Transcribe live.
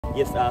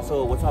Yes,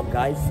 so what's up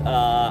guys?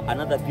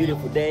 Another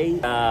beautiful day.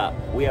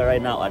 We are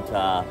right now at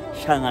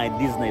Shanghai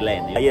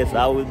Disneyland. Yes,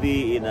 I will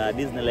be in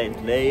Disneyland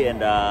today,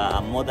 and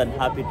I'm more than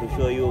happy to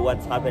show you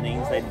what's happening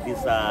inside this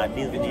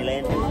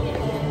Disneyland.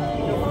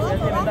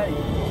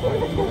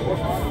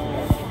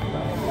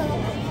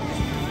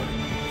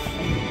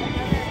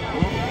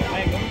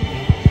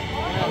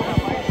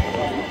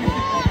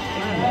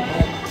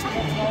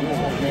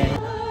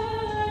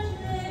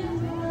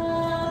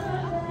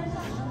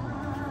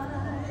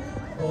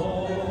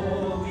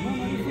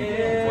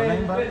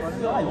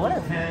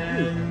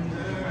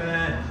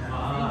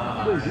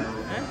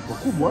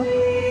 Kubwa.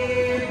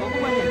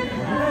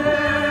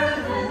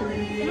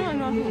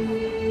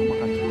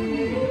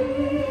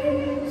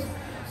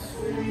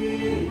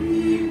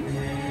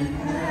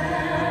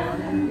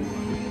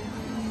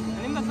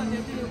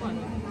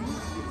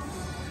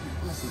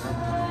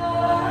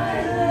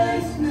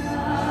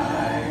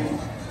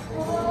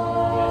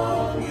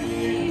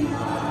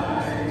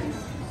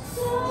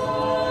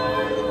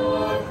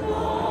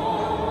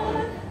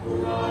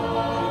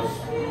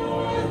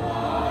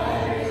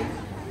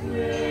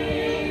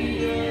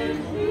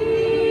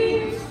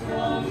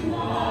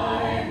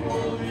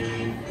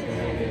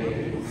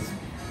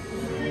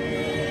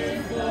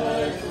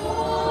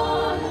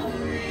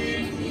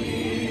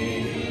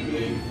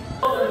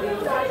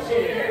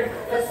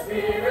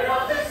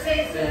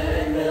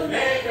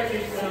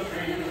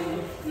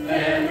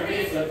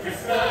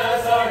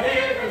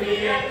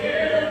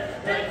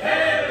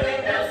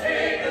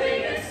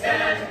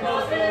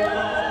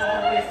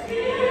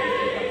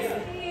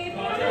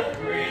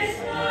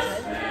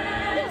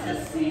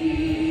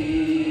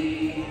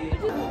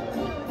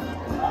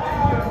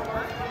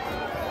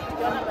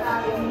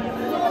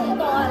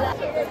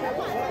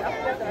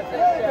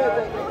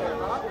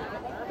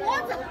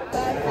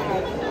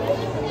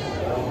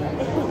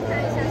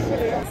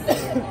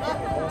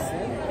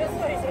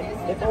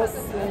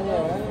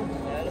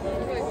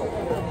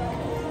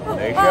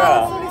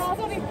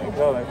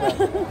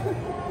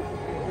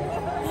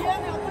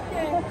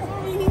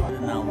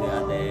 Now we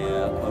are the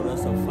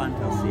Colossal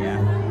Fantasia,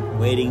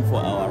 waiting for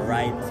our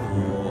ride to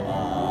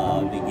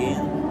begin.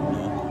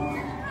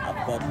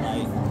 I've got my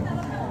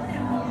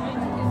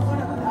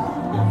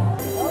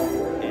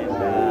and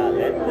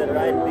let the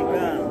ride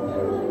begin.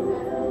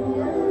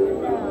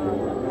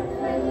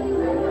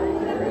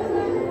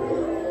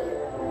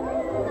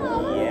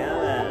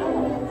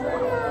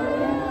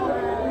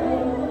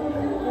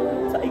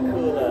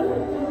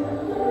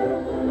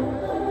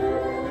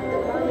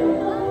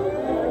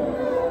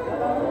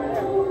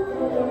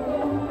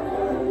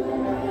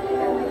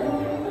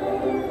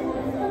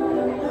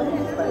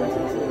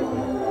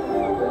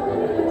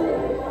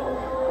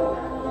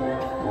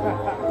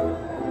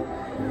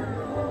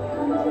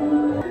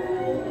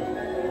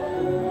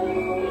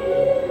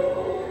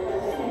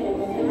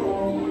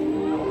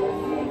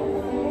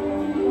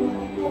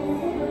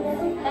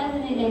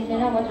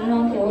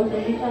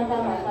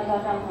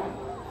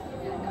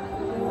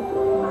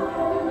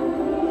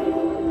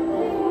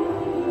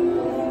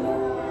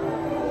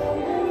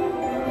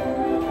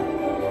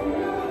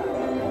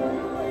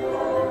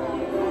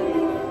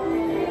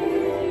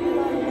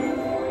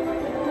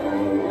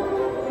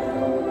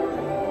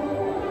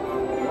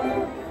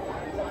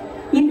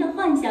您的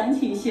幻想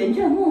曲旋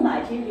转木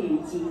马之旅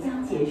即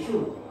将结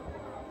束，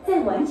在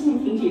完全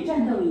停止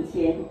战斗以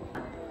前，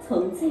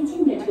从最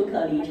近的出口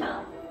离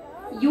场。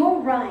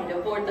Your ride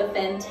aboard the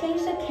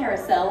Fantasia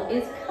Carousel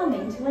is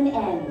coming to an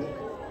end.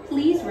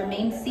 Please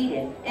remain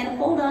seated and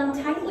hold on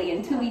tightly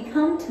until we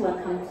come to a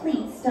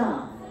complete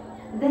stop.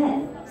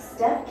 Then,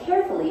 step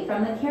carefully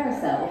from the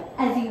carousel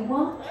as you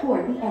walk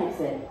toward the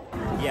exit.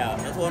 Yeah,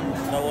 that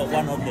was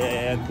one of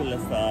the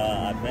coolest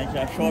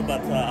adventure show,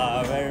 but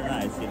very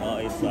nice. You know,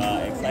 it's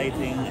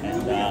exciting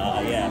and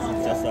yes,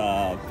 it's just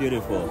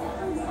beautiful,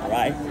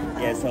 right?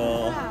 Yeah,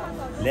 so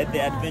let the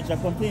adventure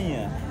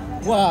continue.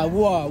 Wow,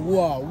 wow,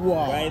 wow,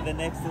 wow. Where is the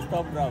next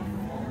stop from?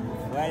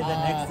 Where is the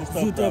next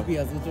stop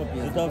Zootopia, from?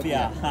 Zootopia.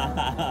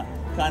 Zootopia.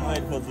 Can't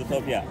wait for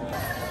Zootopia.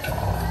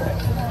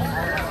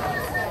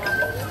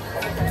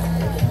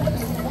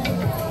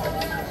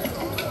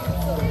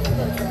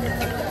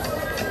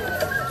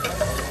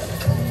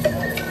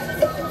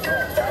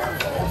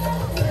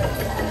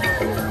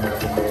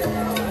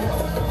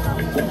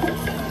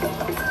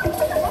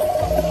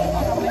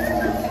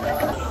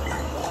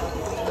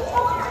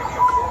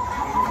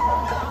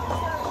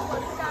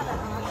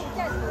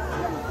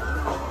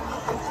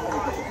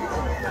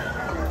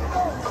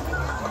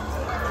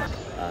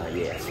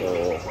 Yeah, so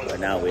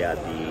now we are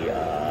at the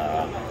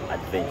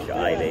Adventure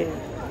Island.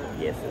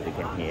 Yes, as you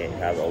can hear,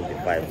 have all the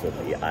vibes of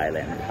the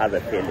island. Have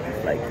a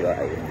feeling like you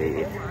are in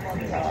the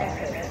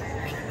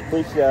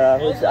which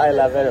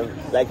island?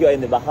 Like you're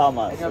in the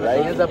Bahamas, right?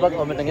 Like you're in the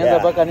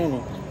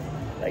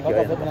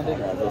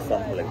Bahamas or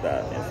something like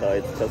that. And so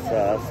it's just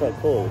so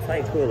cool. It's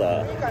quite cool.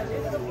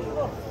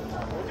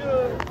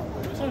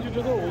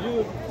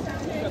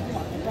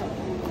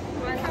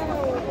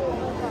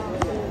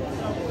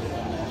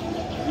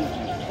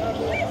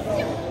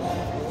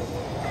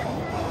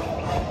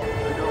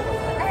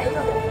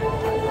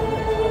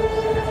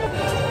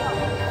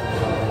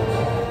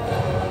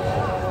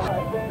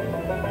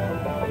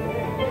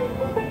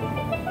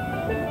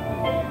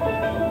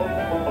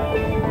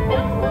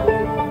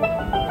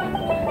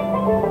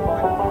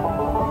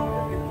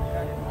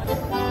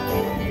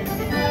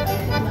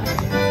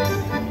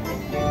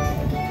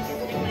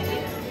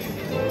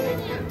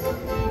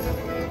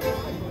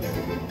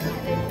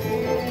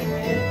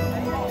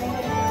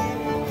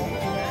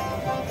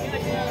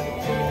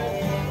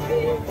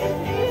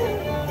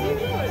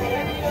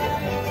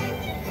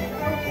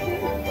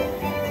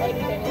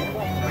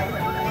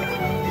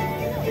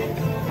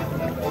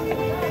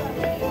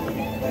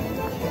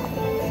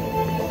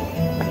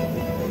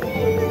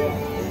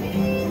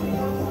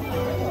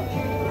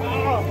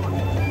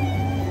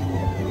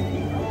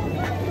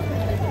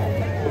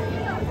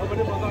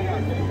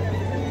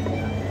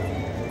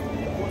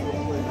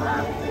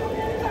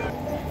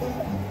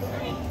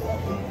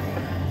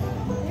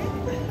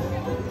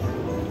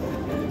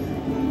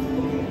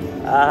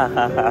 啊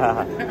哈哈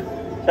哈！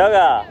小哥，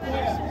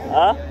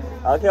啊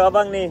 ，OK， 我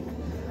帮你。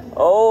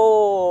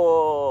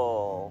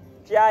哦，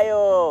加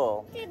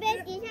油！这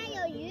边底下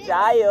有鱼。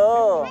加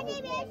油！它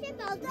这边是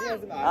宝藏。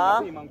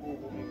啊！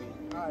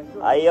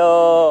哎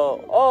呦，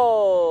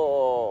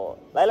哦，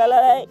来，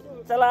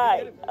再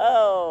来，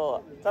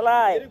哦，再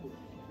来，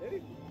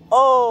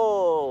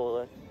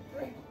哦，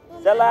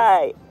再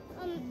来。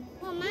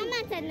我妈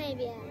妈在那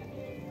边。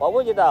我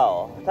不知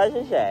道，他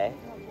是谁？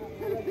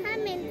他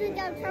名字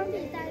叫超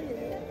级大鱼。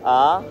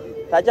啊？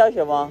他叫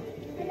什么？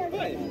他叫超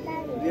级大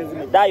鱼。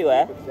大鱼？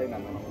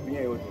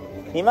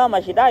你妈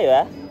妈是大鱼？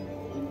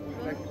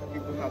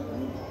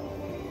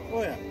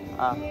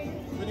啊。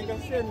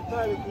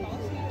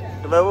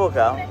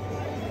Bukan.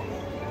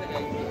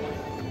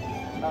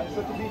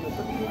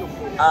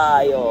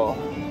 哎呦，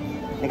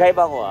你可以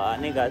帮我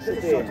那个是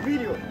对。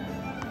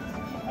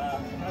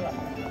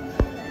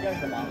叫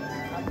什么？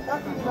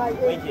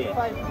围巾。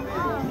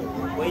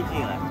围巾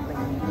啊。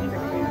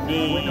你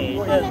做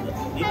的。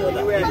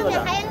上面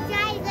还要加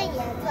一个颜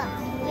色，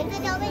名字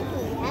叫卫主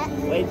人。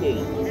围巾。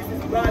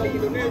啊。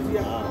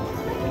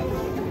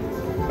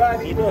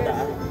你做的。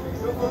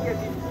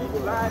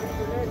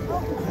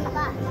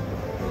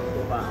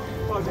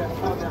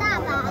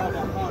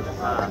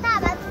大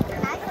把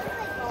拿成对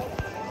头。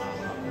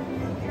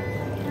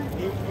你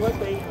会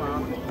对应吗？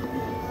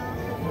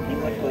你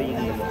会对应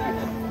吗？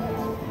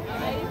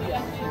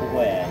不会。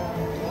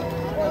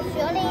我学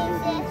了一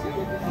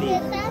些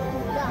珊瑚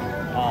的。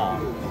啊。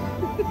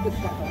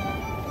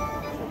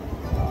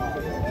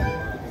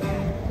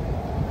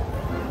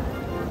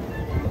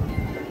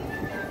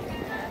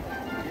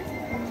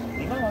你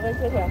看我在这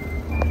边，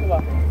是吧？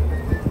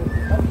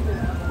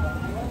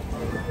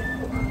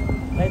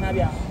在那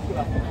边，去吧。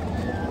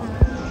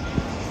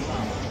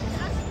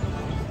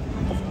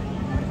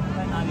在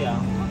哪里啊？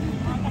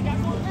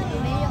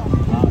没有。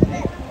啊。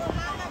我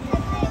妈妈在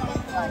这边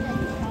坐着。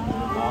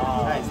哦。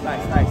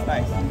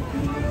Nice.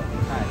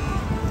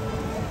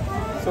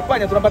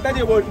 Sopanya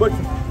tunapataje bot?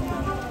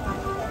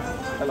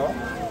 Hello.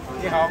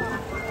 你好。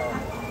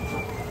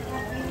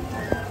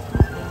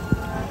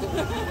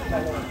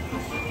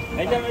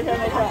没事。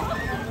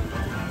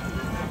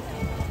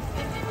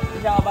你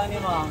想我帮你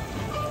吗？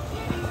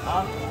啊？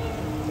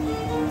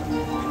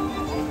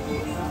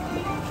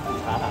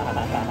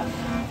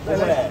对不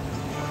对？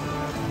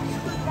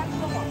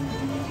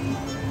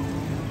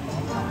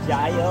加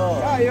油！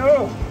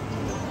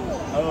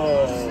哦。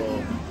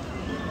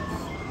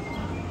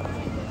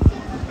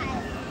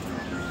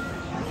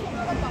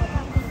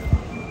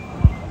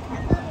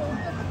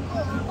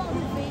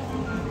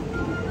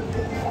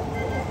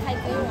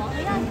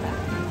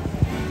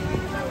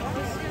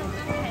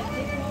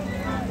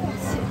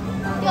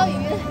钓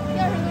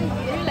什么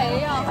鱼雷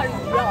呀，还是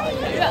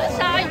鱼啊？鲨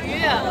鱼。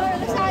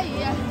鲨鱼。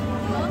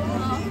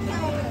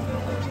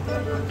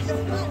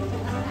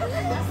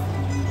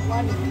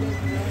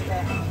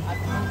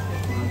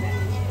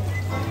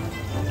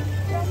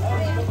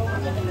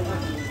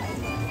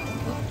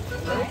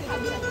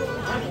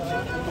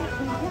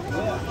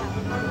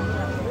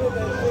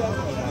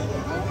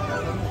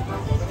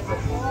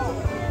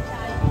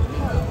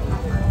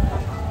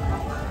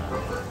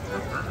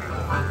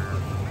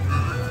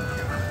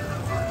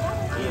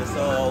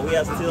So we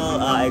are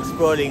still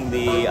exploring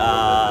the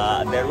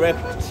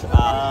wrecked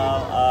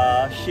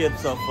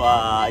ships of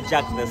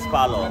Jack the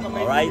Sparrow.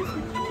 All right?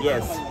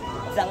 Yes.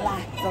 再来。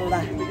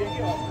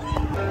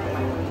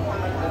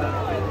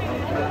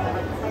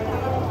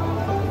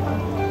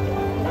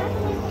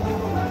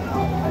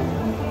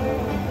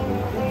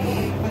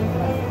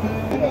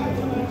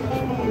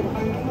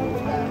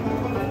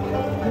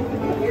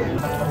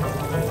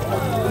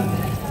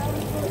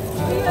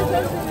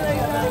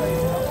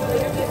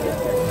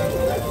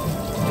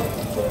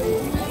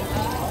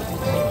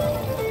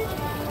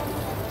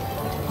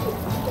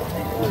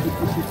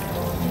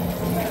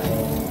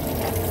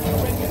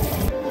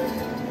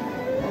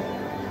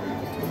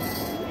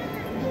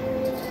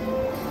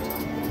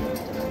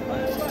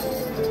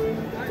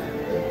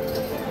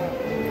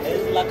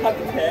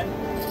Captain,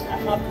 I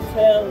have to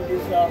tell you,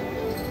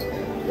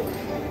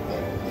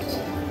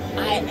 I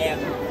am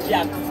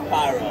Jack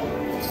Sparrow.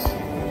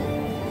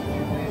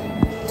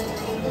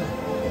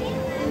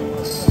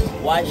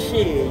 我是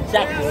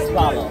Jack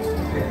Sparrow.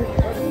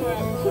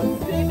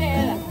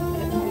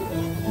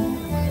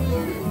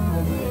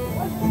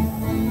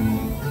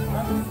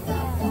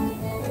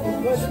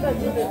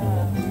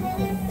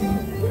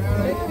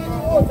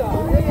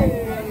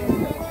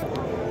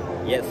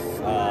 Yes,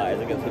 as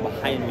you can see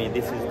behind me,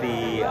 this is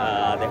the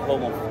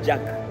home of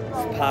Jack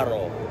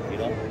Sparrow, you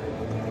know,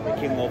 the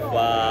king of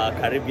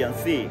Caribbean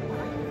Sea.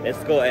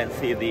 Let's go and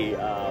see the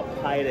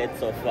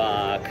pirates of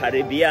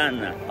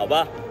Caribbean, 好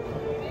吧？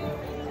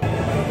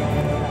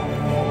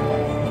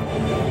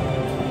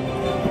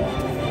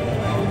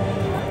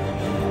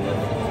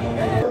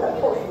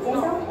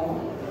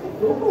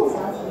如不想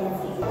体验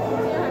自己。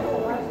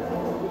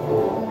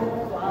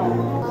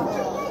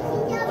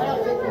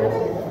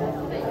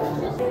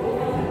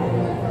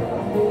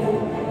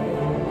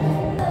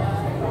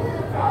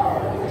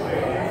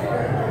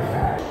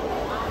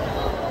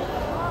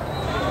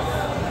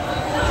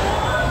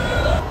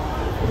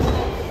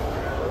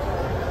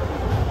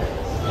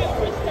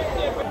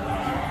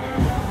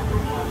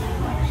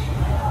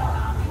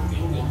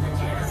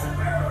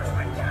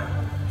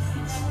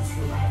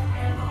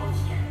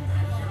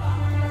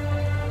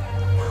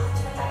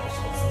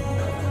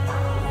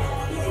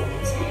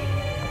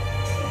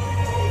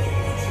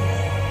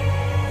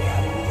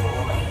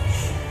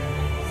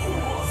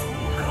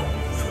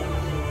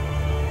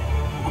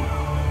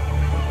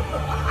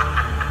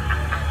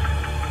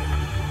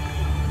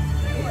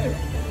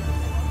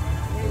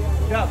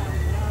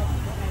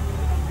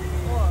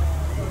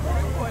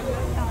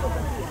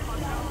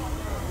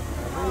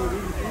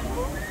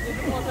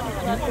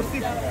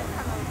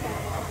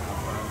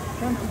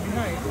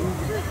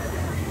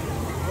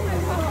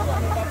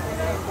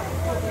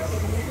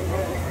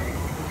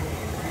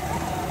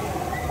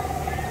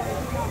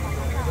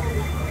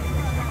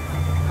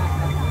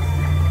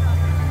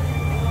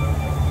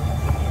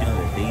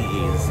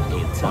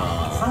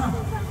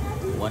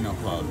1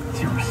 o'clock.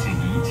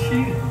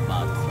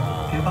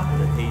 But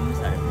the things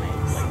are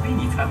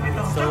made like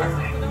so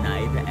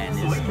night and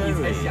it's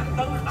scary,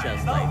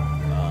 just like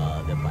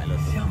the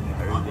Pirates of the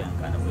Caribbean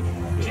kind of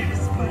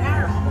experience.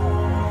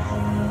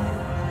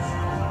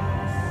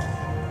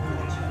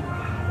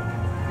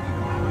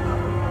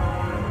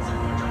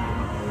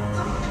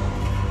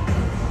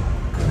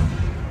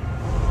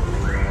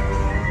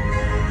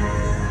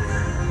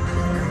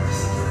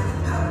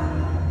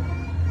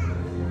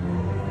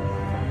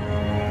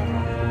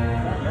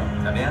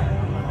 怎么样？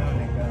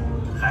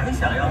还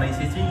想要那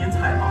些金银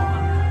财宝吗？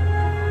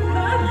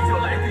那你就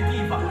来对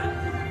地方了。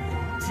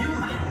今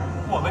晚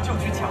我们就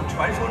去抢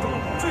传说中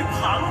最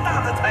庞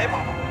大的财宝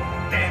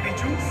——戴维·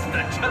琼斯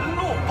的沉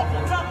落宝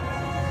藏。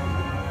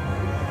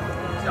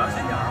小心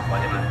点儿，伙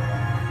计们！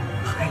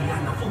黑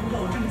暗的风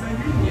暴正在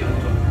酝酿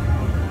中，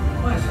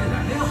快使点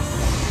料！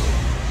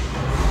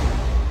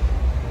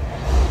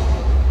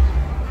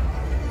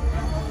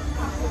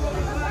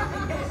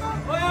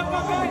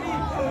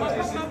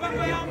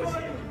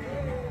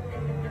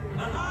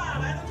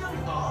 来得正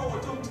好，我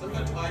忠诚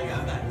的船员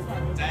们，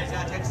在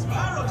下 Jack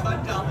Sparrow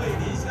船长为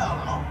您效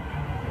劳。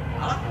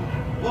好了，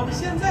我们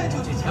现在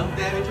就去抢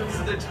David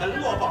Jones 的沉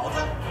落宝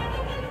藏。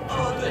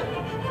哦，对，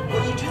我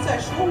一直在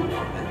说我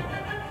们，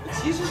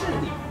其实是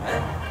你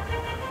们。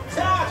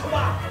下去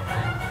吧。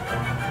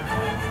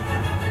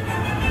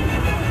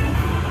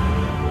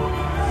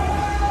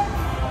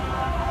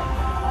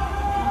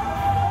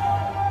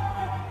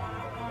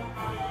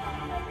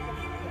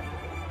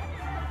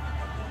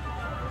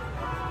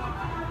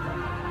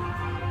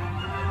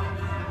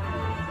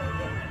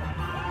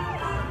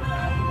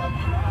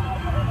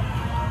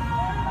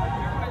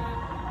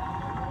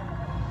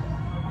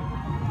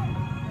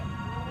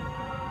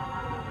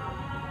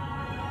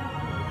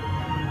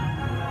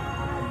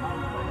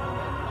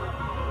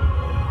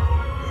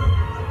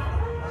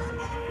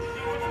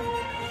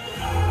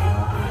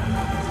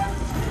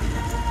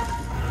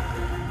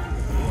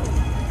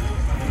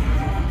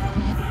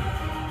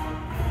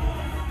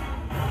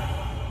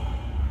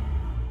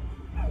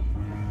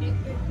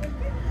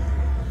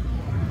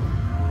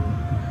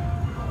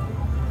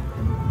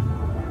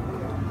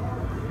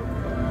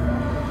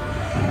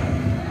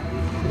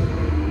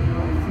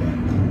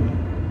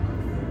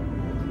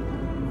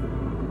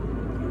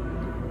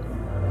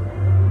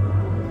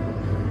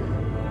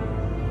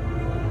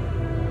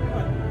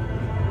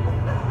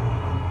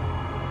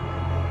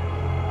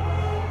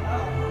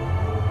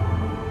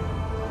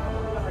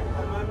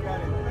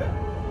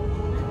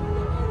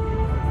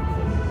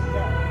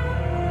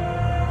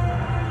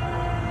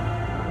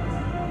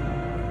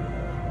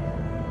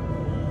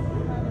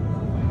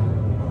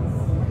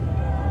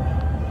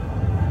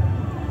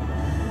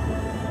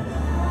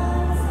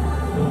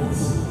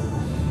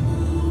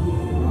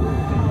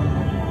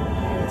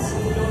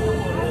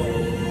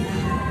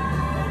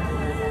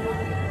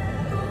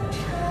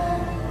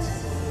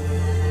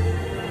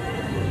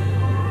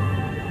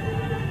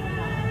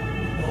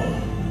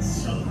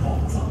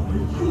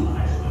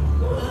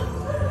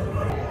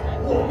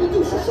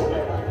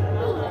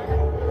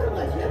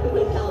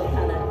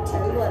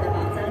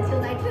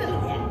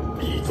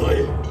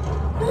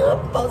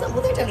 宝藏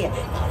不在这里，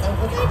宝藏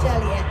不在这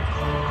里。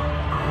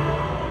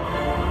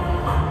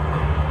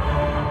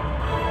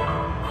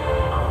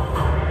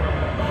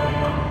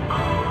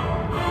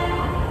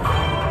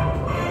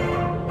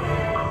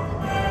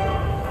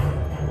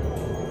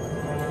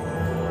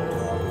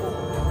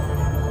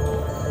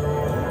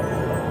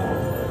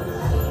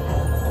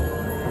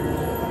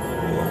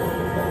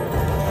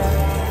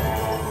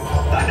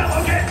班长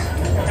放箭，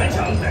咱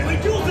抢戴维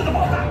·休斯的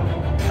宝藏，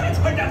看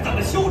船长怎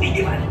么修理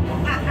你们！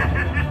哈哈哈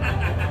哈哈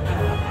哈！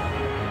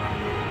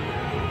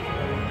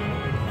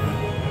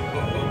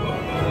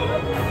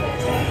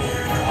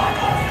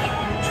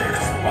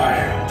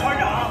 船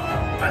长，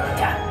笨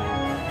蛋，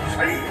谁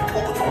也偷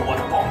不走我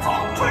的宝藏！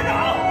船长，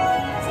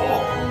走，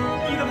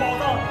你的宝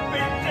藏被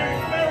这个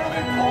白人给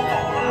偷走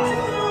了。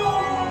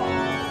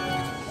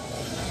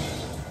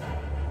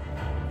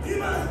你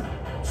们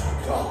去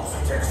告诉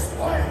这个坏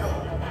人，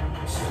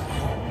想要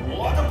我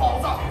的宝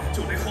藏，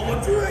就得和我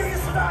决一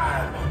死战！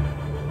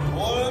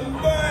滚！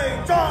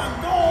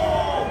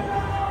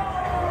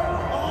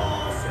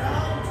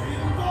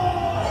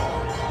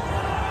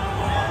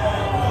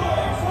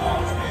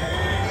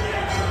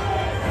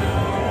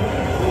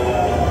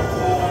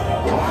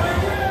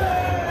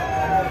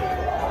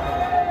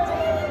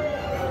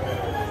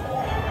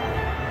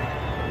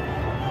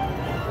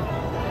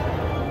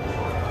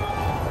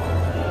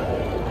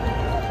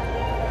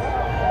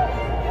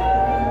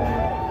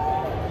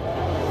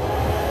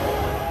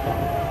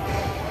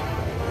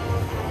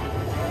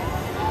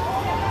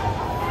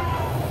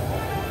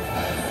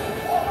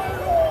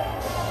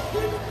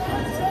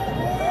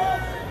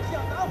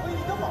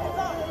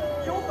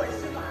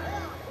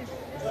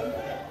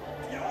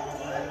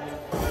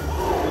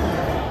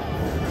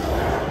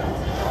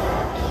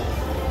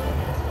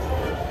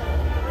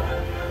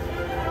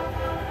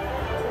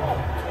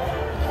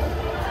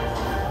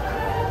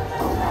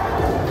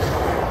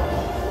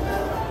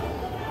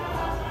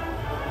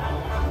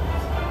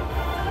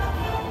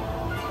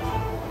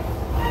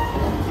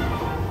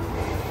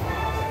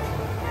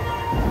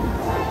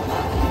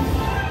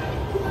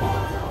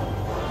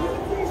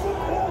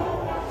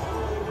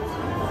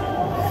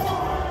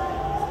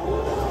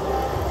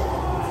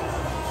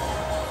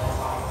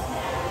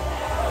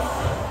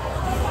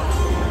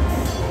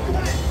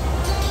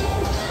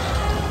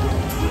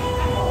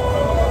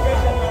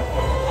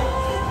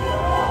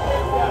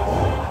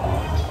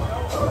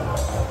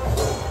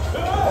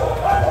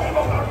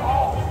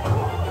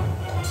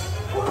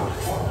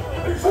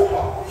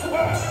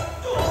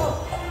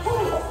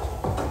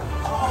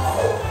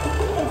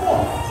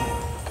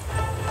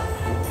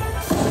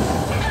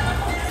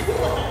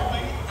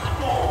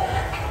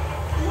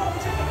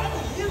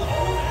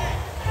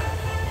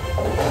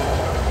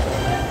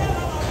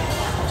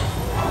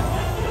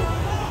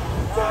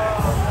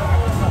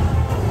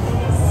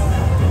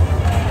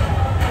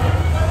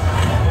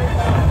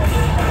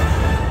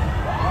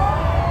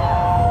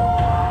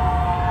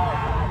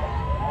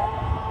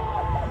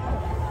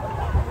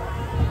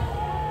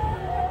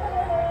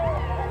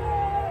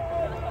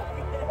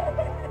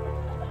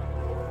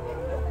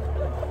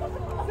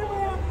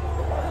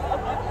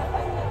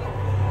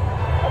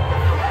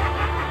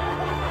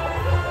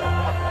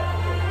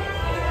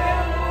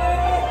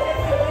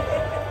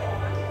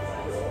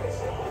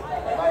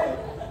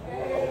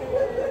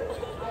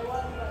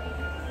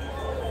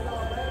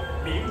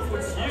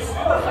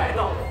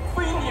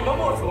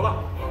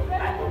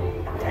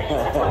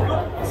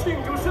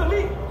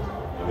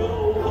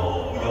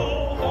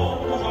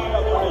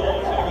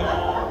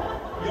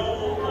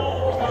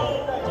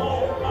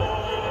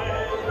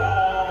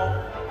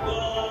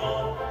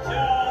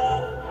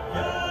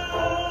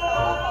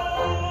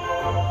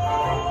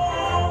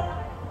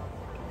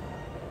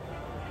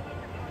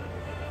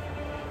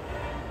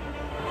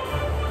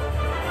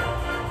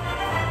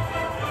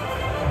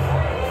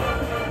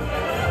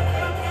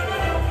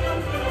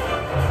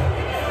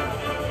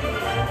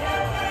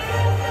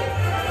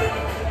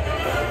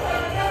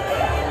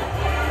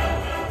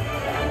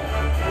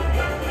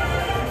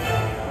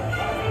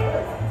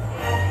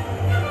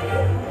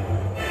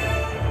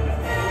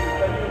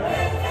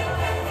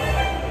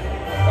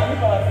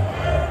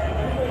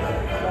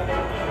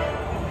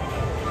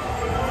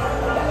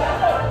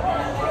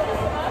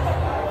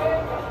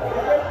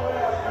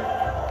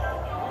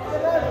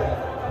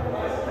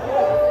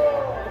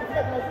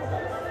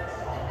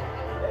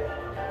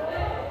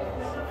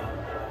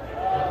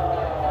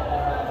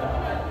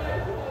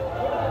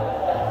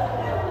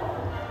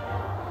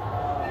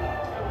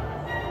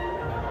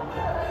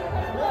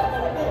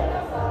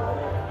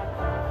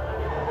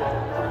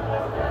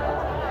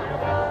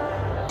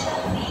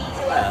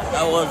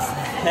 was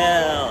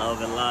hell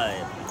of a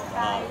line.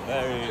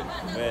 Very,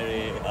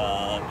 very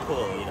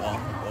cool, you know.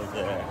 It was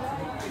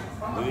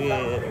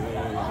really.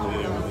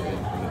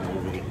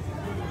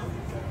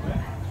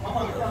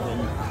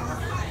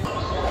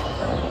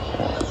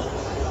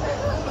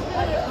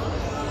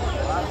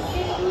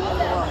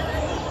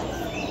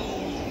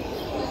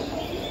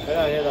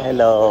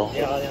 Hello.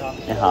 你好，你好。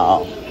你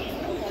好。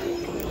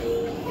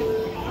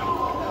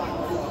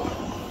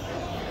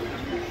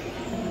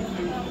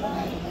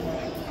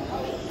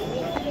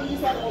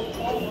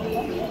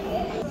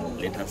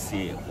Let us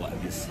see what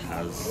this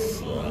has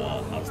to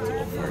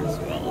offer as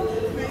well.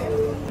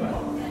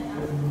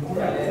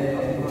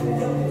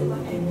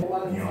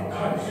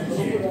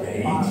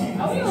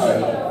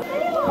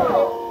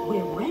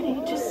 We're ready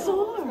to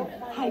soar.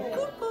 Hi,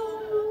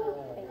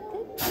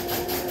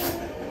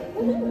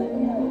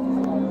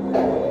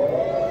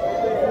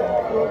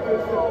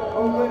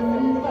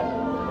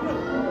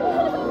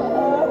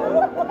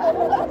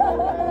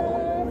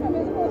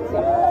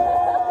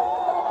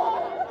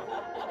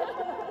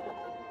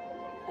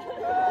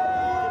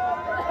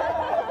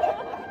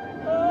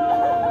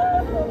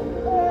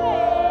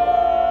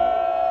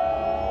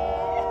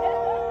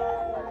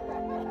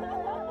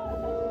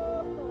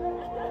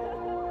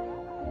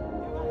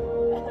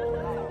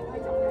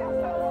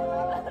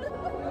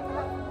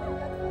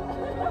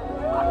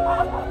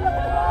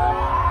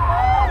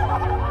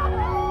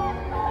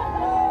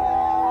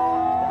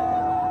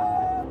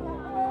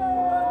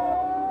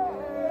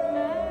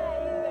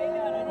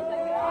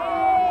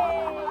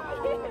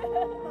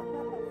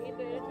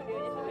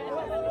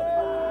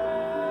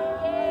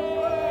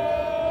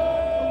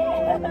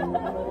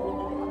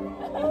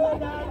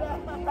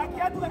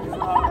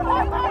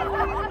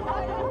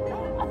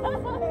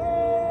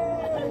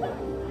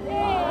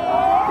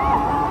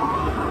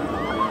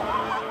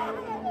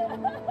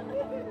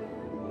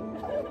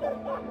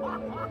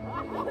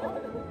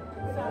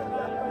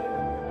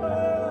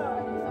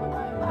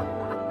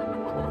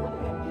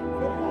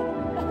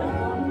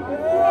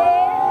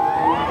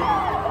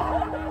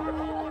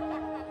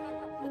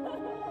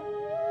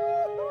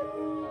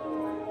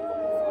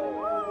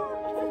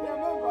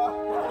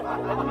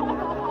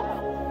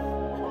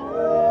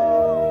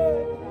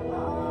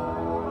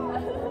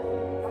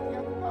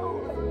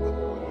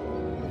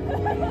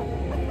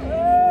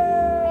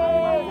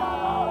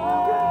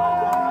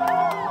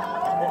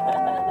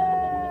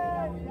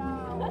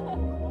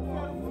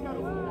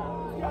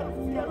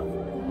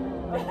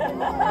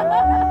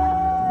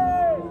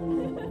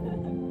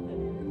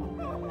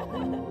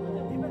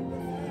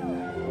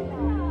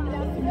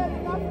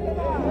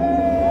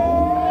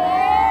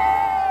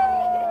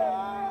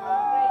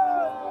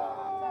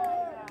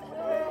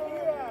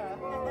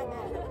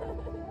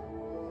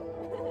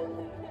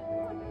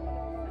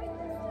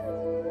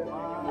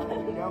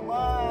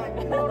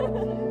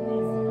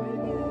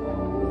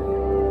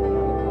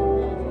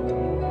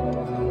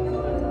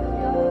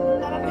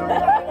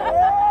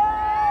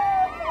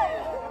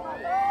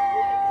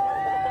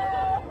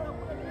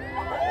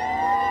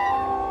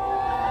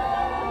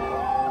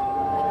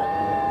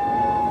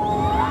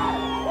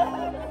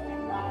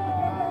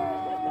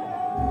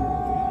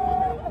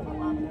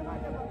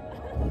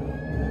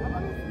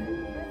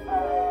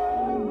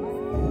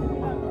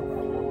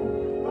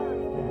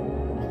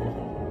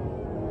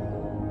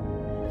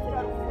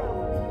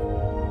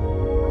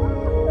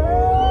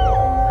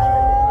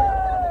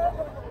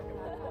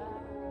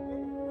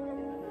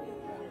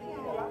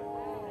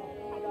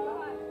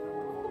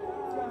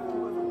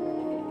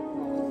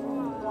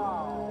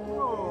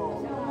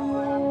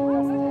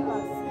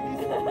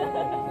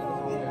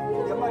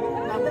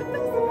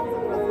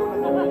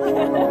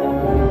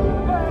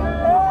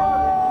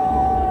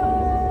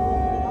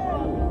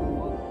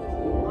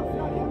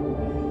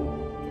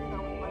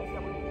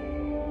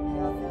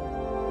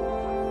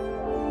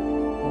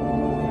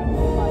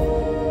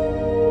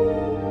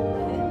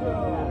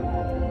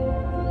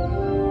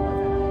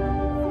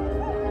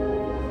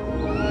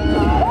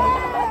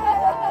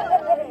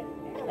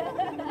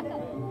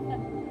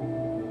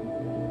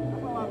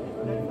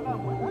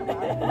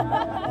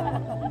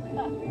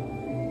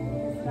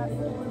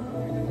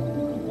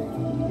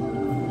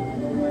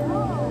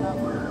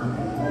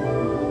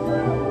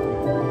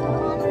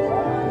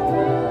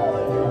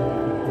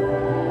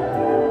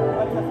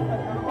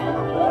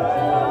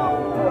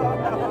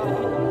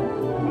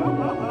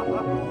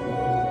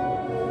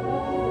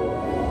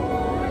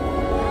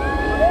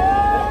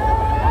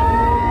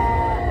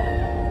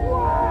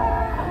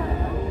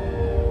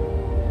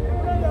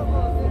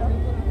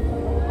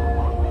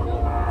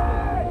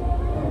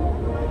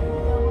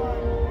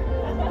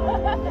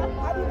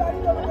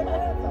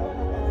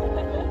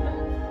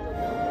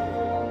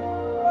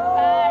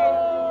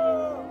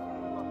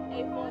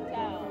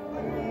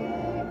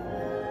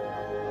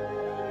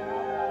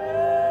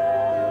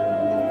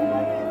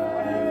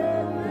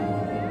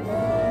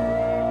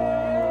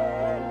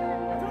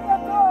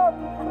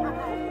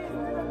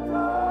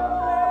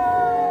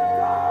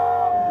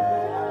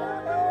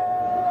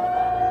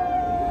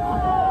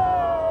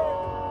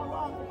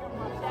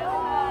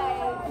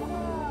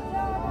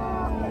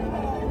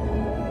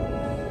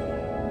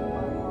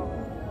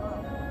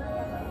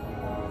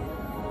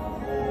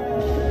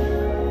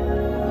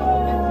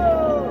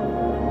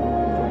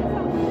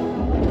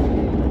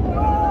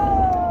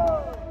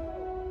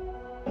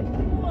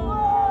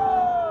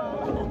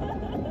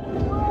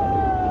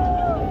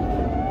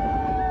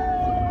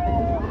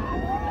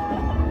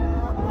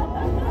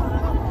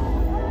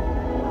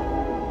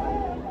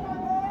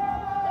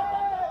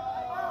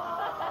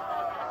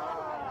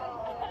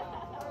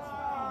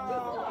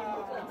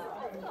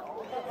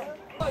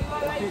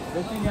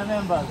 The senior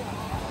members.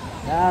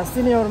 Yeah,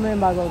 senior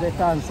members of the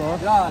council.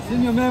 Yeah,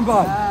 senior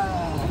members.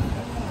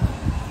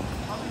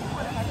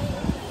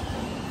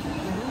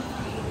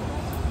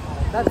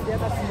 That's the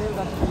other smell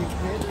that we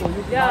create for you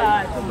to buy.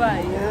 Yeah, to buy.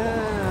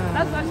 Yeah.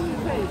 That's what she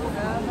said.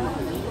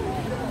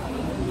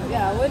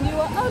 Yeah, when you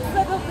are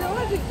outside of the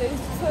logic, they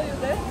used to show you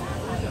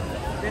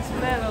the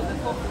smell of the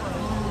popcorn.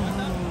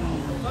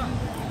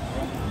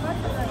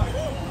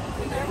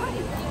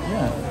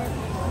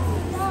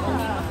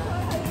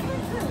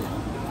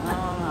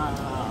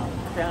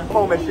 Kama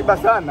umeshiba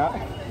sana.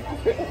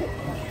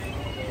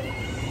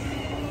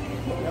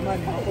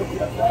 Jamani, makofi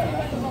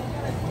sana.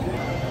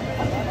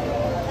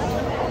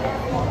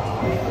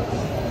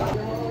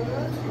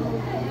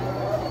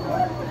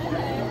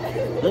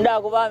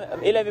 Muda kuvaa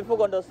ile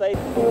mifuko ndo sahihi.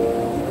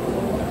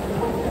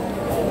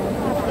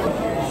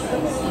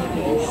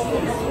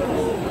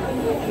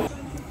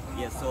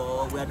 Yes,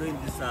 so we are doing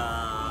this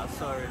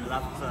sorry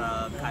laugh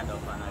kind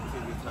of an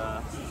activity.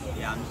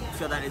 Yeah, I'm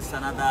sure that it's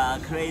another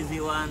crazy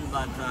one,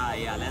 but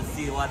yeah, let's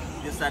see what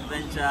this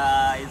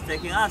adventure is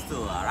taking us to.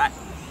 All right.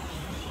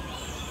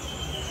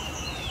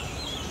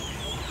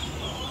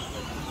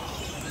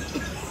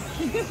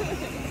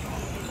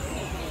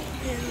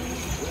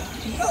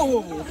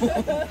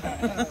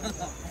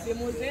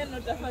 Simu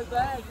zenu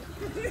tafadhali.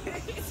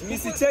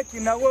 Mimi cheki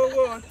na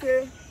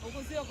wote.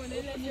 Ukusio kwenye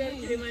ile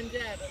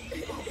Kilimanjaro.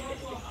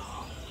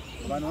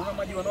 Bana unaona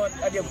maji wanao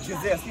hadi ya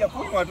kuchezea si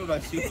hapo watu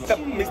wanashika.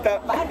 Mr.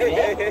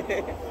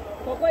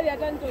 Howdy,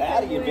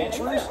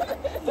 adventurers.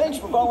 Thanks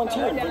for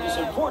volunteering for this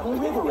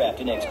important river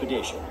rafting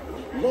expedition,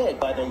 led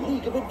by the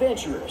League of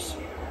Adventurers.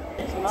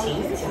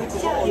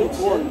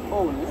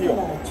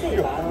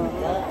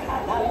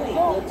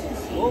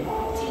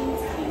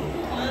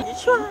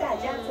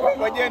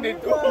 Ngojeni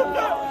tu.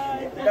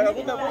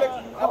 Nitakuta kule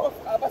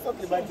hapa sio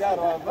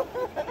Kilimanjaro hapa.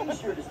 Be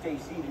sure to stay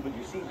seated with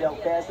your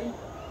seatbelt fastened.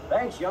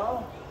 Thanks,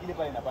 y'all. Ile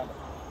pale inapanda.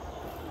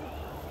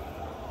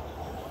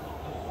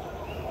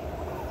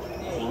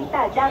 请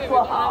大家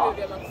坐好，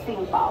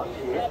并保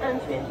持安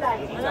全带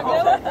系好。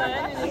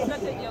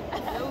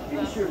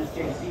 Be sure to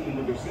stay seated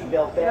with your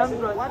seatbelt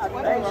fastened.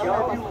 Thanks,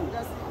 y'all.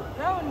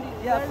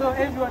 Yeah, so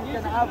everyone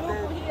can have the...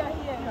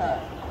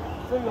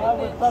 So you have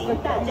a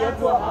perfect... 大家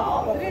坐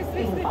好，并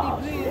保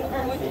持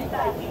安全带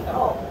系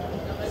好。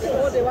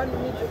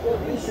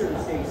 Be sure to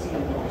stay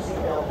seated with your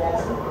seatbelt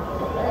fastened.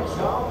 Thanks,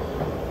 y'all.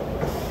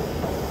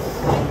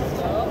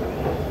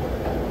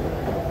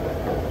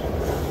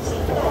 请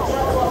大家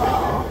坐好，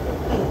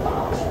并保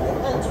持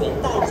安全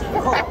带紧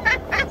扣。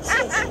谢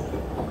谢。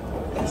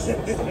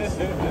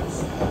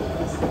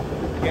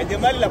 Ya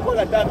jamali la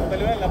kola tatu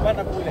taliona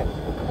linapanda kule.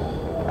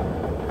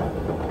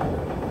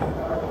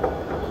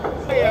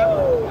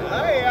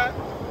 Haya.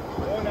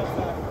 Ona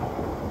sana.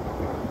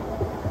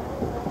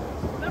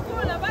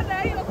 Nakula baada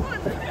ya hiyo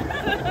kwanza.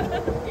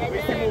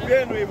 Misimu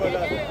vyenu hivyo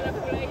sasa.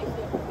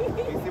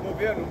 Misimu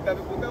vyenu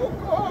mtavikuta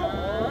huko.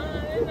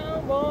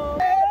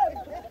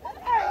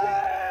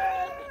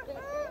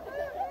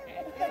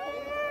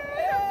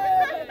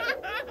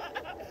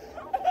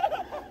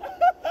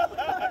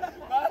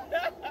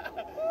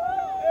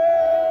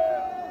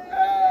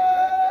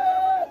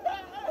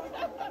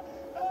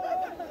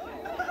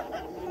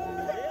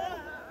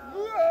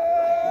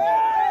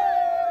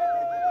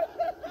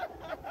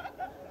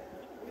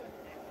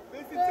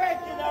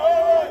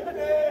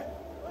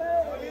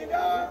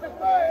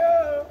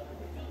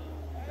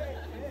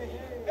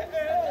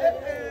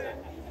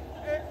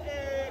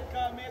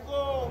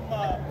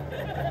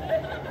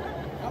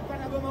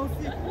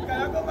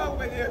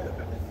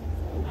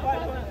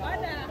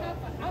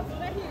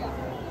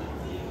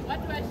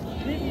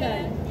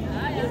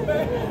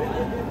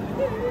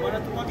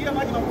 Wanatumwagia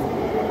maji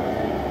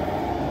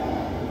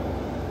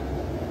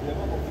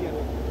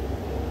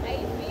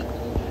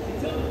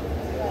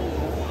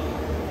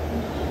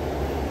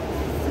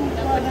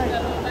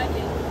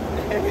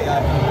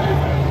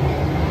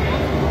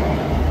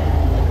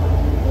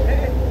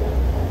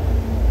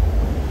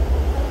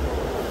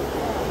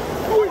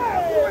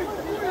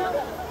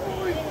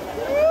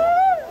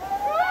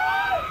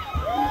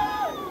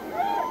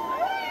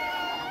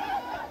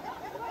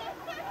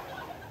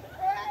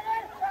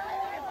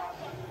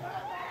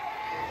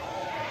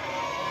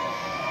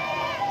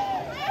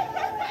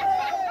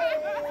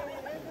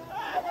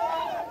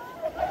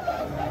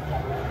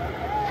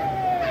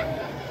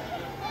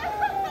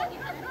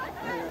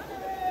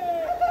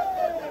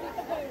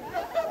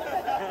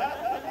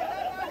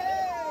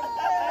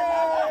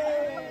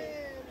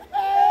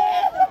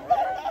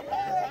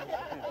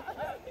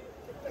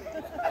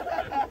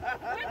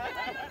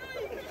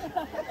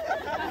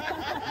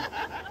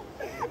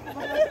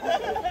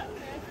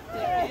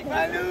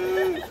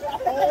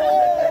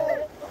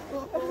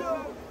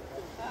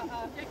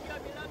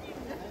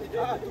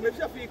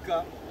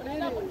tumeshafika.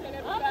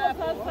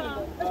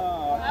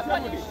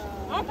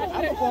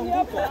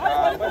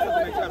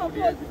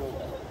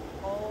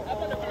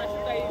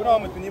 Kuna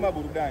wametunyima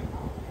burudani.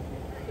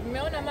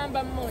 Nimeona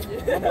mamba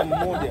mmoja.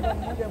 Mamba mmoja.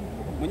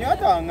 Mwenye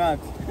hata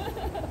wang'ati.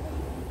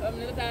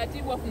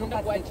 taratibu afu muda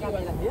kuachiwa.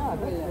 Yeah,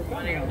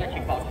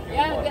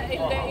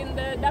 Yeah, in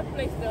that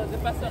place there was a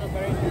person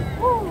operating.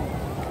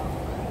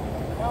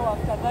 Now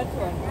after that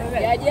one.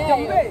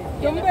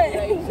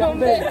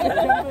 Jombe.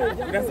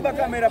 Unasiba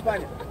kamera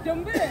pale.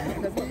 Jombe.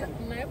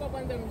 Tunaweka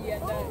kwanza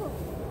mjiandae.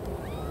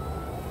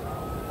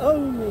 Oh.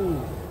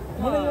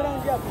 Mbona hiyo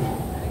rangi hapo?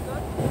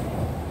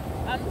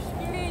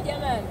 Amshikilie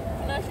jamani.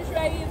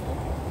 Tunashushwa hivi.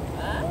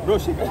 Bro,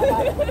 shika. So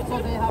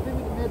they have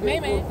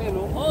maybe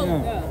fellow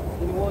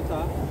in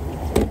water.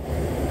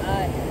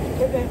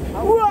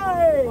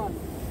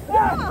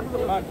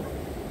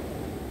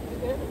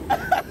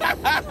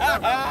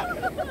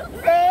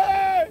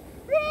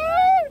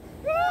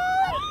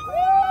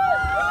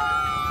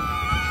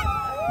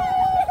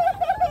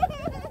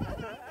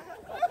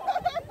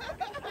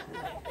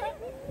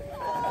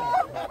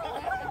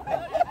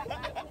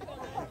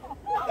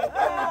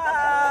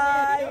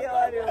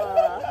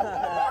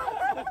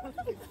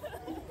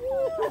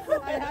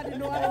 I had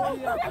no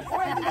idea.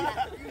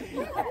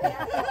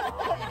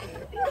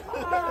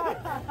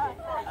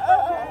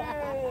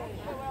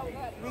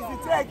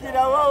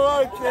 Visitekila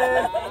wowote.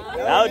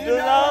 Na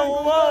tuna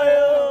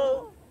moyo.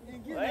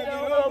 Wena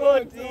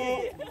roboti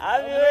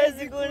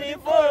haviwezi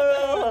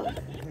kunifolo.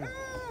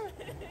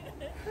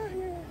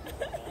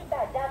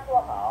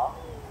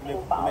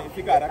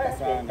 Umefika haraka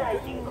sana.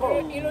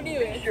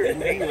 Irudiwe.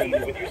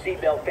 With your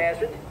seatbelt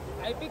fastened.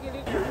 Haipiki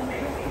lift.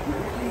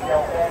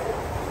 Seatbelt fastened.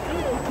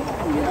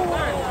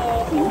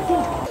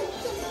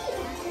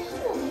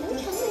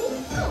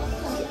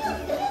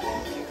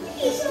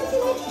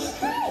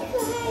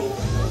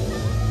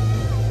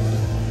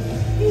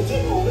 你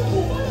见过我们伙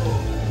伴了吗？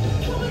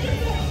他们正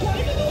在怀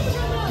的路上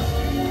呢。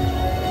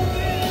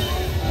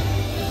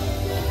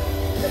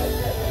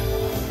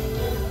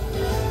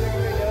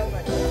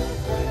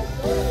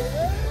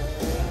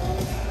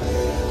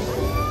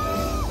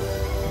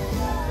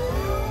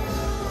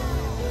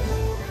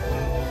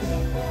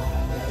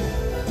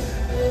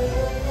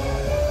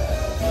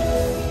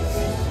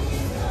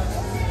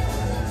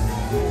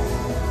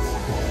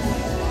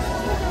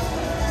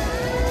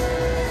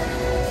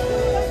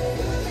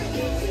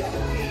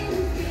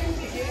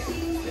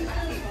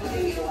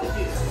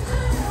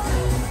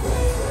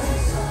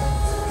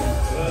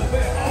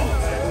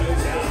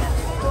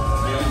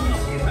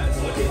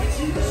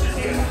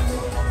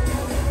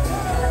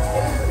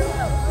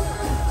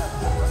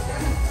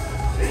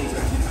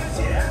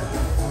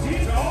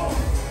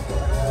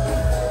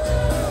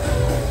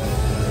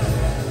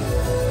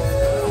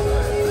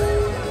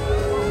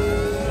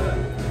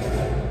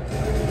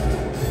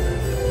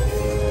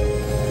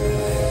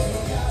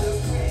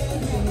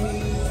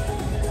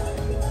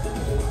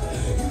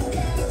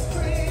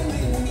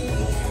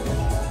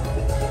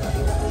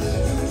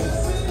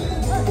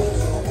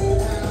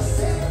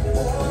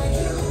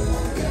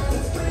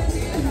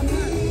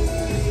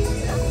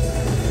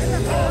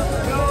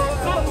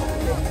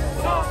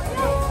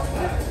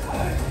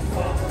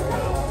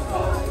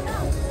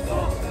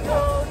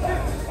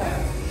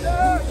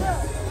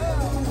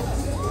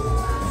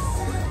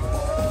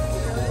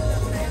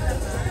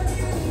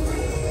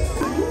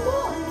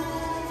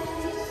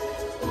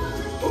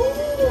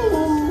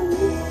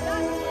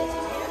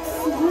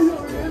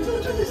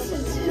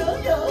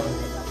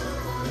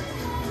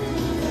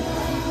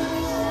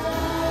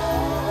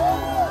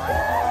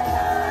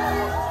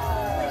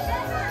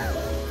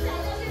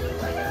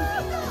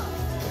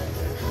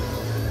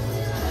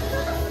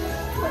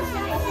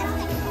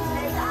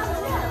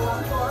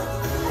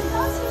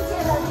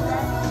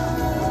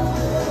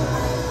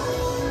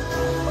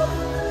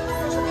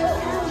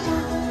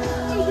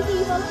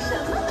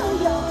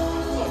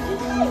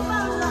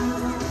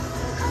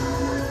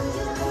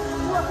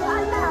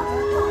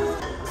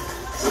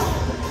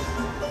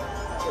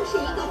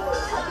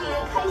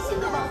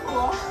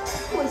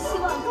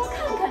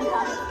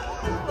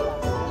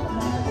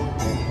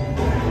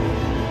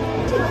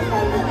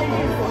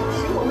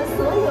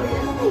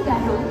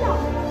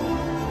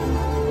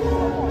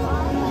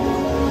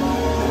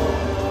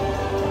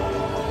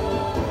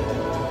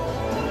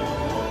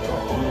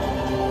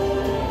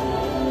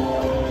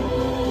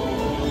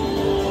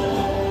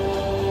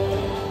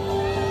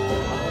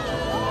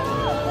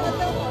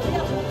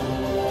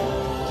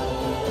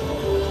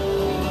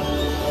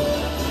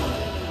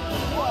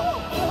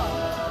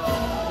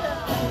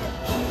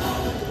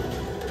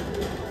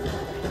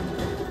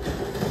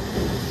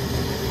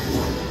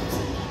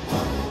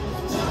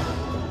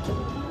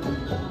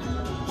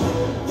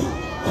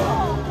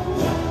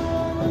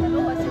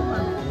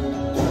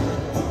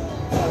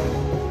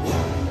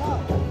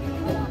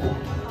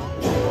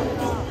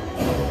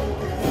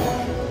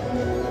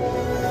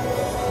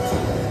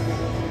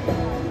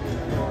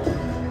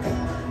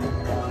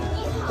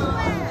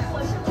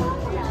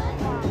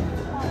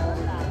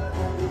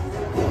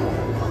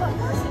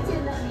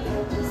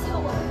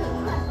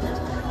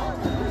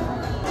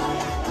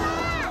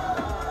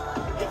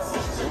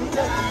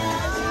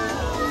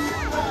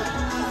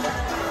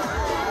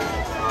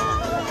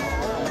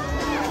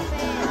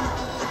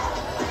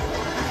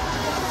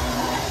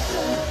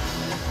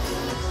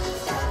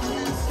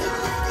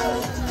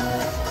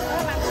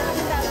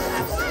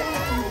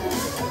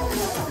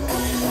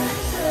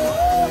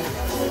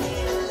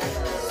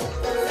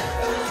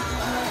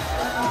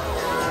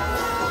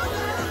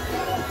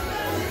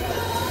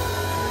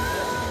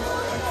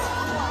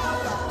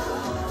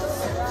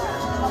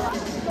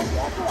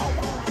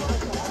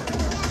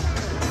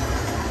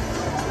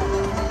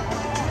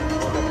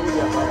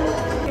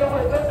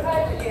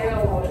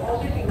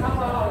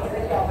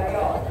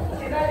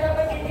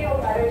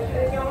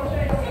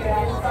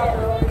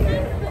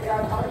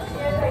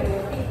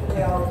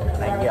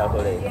巧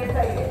克力。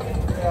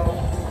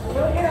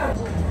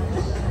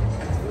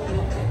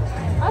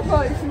啊，不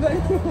好意思，不好意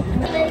思。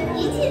你们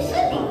一切顺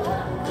利。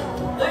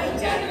欢迎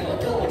加入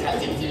购物场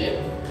警局。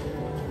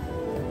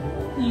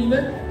你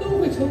们都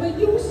会成为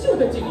优秀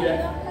的警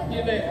员，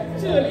因为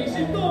这里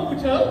是动物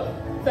城，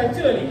在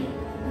这里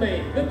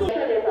每个动物。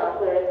顺利返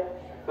回，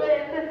关于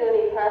自行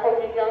理财后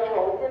续将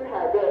重新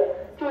排队，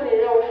祝你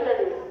任务顺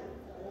利。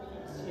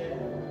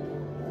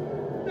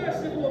但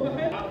是我们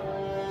还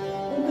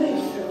那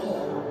时候，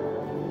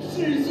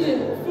世界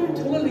分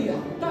成了2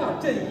大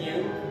阵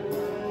营。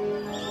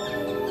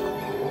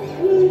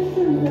温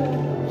顺的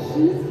食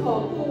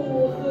草动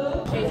物和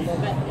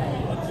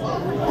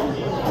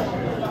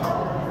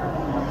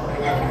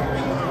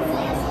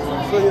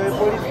所以玻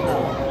璃窗。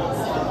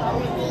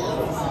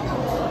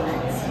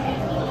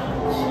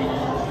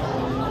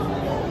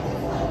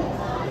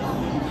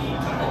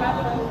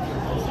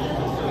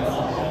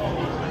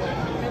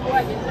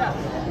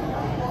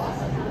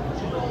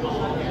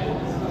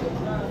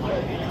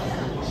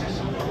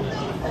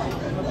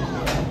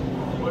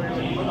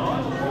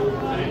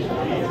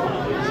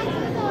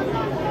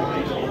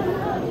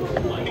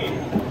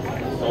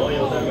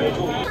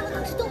他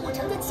们是动物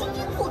城的精英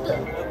护盾。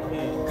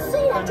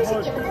虽然这是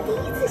你们的第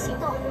1次行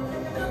动，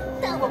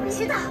但我们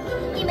知道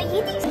你们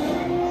一定。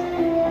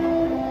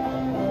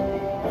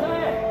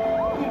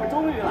你们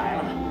终于来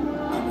了，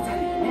他们在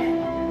里面。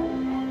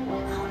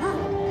好了，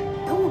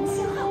等我们信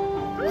号，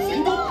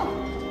行动！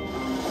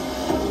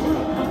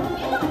别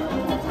动，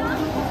警察！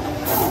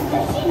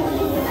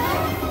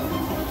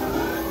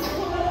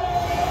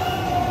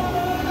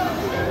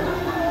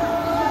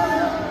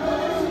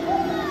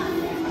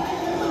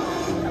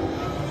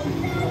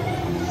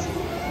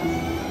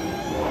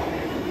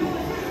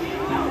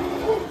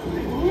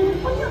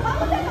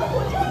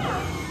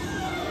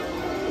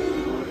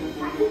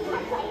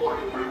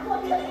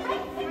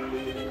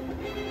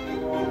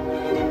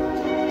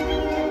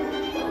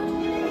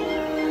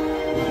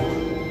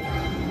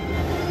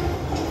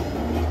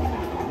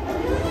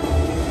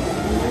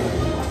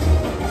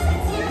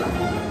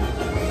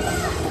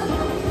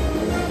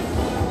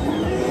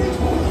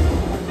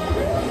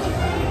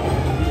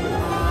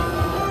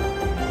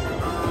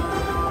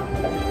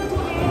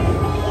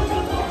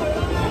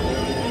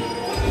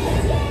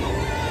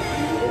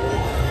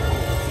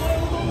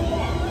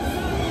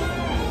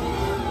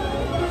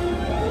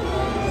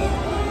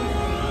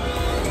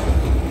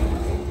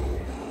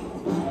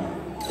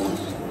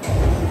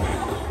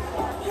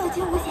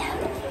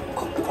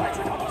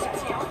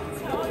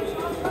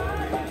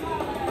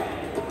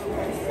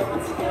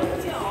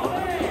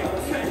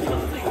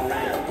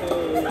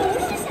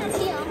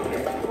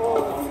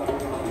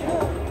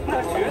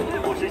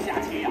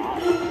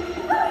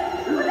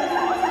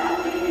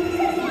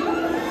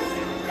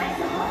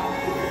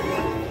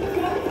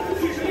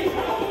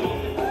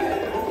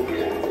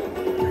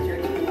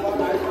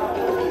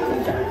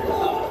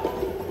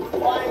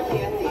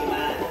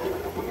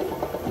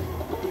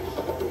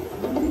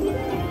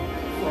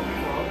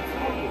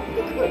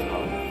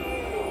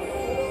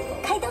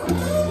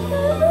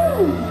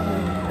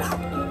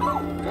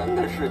真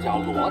的是叫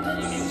裸体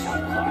冥想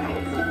课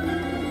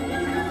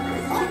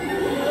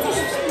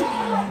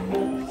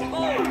哎！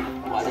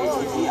我得洗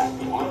洗眼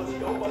睛。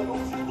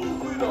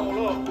推倒了。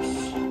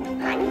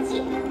安静。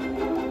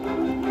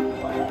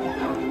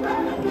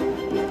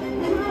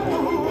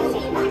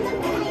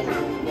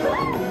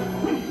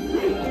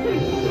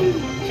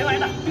谁来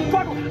的？抓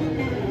住他！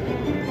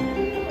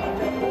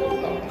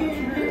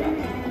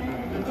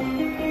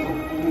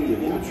你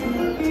们区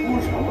出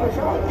什么事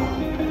儿了？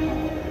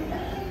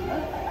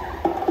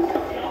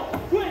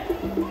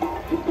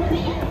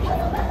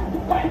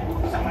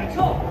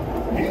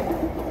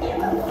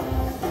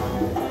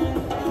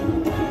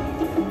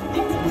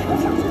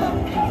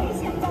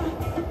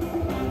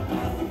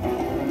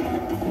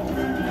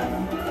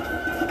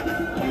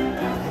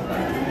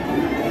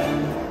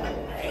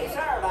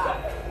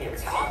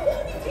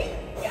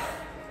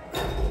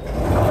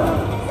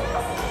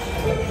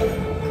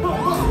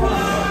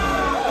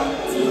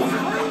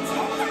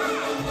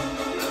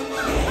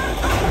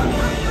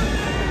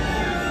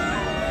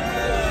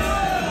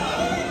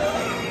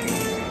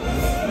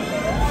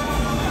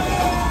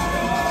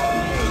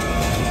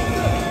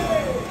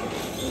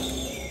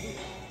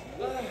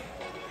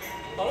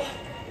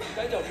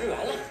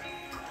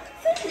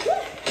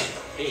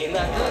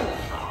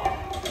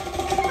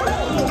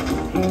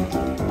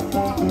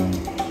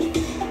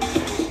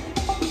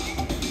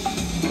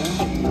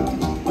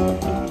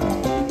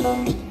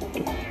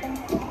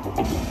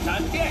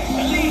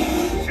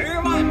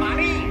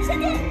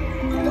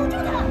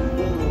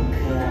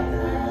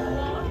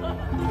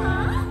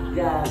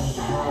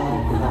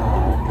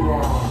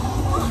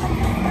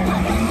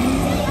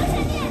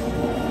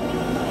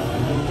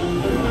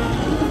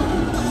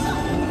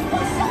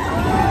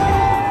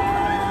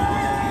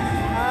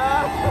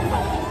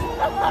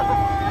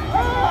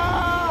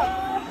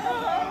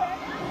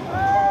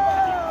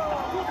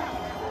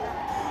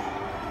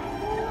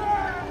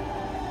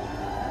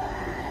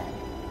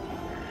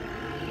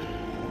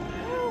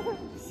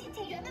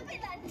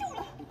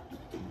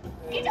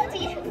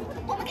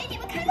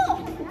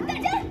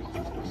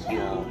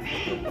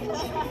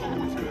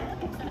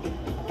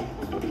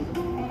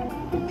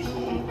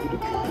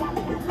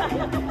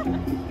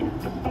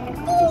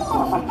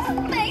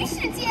没时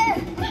间，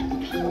看不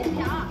看着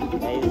点儿。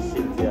没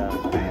时间。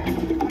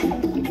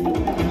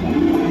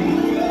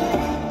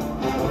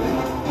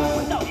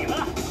轮到你们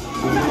了。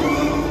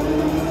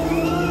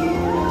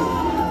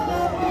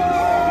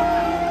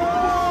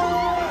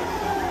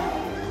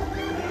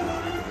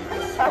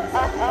哈哈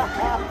哈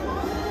哈！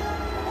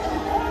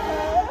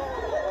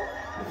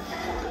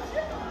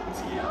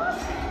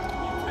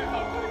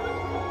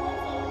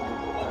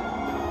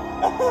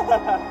哈哈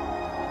哈！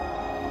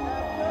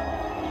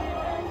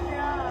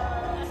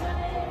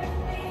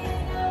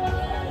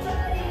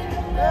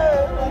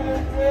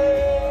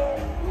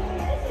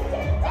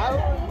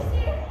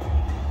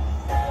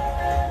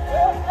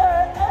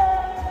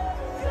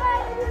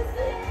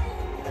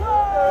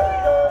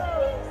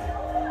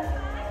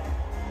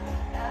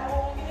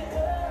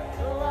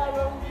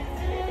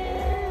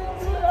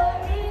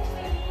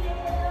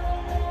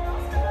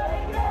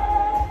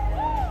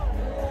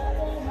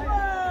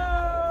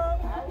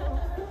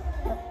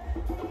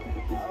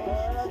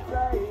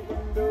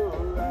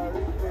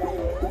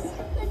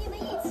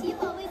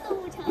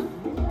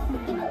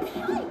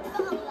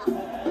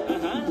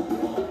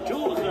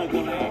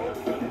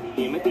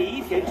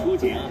出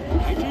警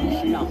还真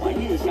是让我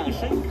印象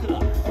深刻。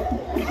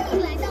欢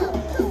迎来到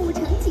动物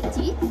城警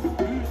局。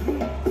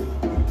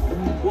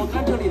我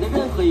看这里的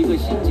任何一个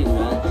新警员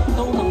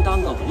都能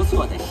当个不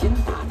错的新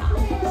搭档。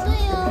对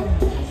呀，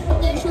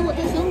你说我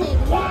在选哪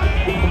个呢？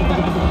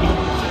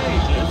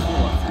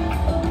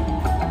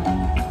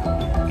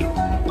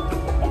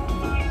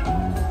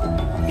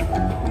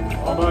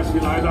好吧，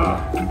新来的，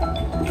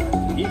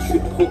一去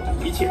破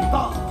一件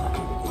大案，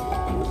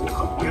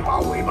可别把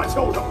尾巴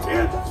翘上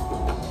天。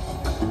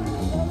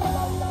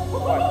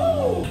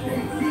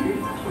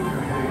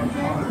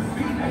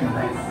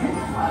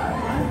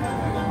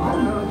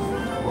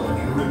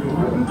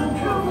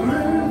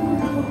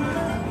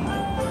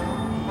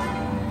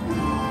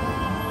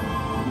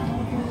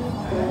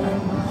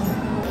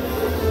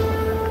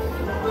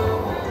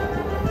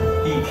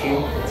一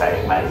听在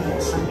满目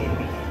森林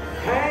里，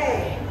嘿，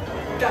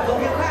战斗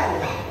变快了。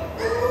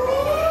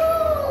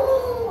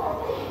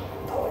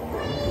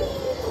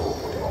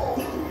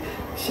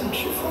像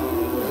是风。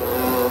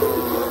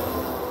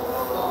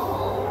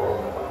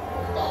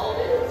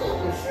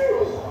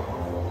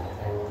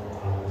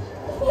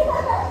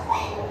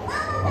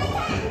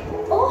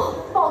哦，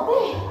宝贝。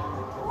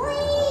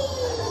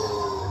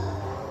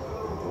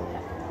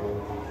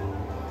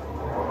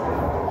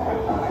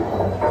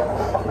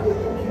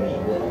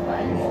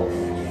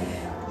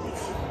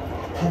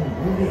他迷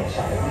恋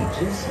上了一只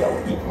小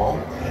野猫，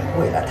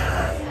为了它，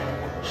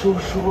叔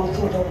叔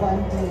坐着豌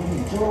豆绿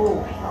洲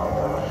飘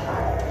到了海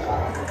上。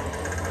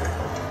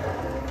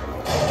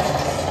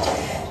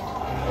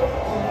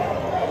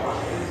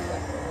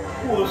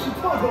我是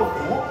跳跳虎，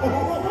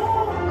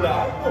来，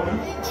我们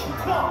一起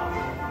跳。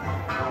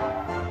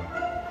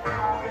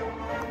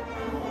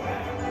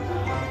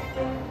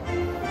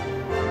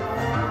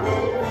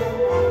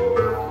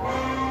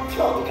跳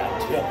的感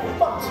觉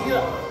棒极了。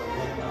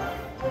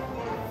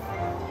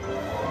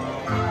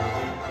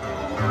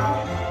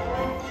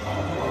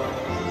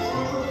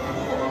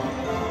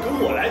跟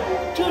我来，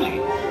这里。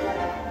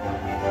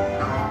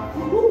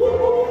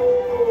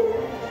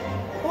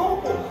哦，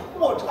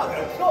我差点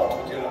跳出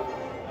去了。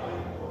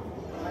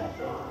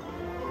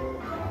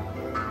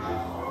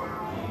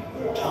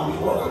常理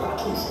外和大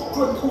叔叔专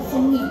偷蜂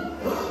蜜，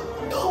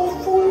偷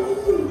蜂蜜。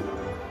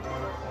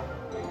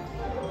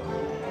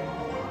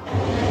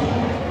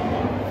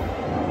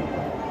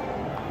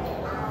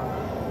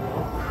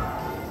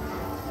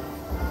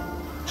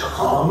常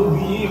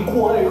理怪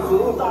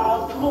和大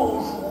老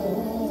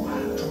鼠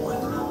专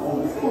偷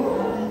蜂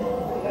蜜。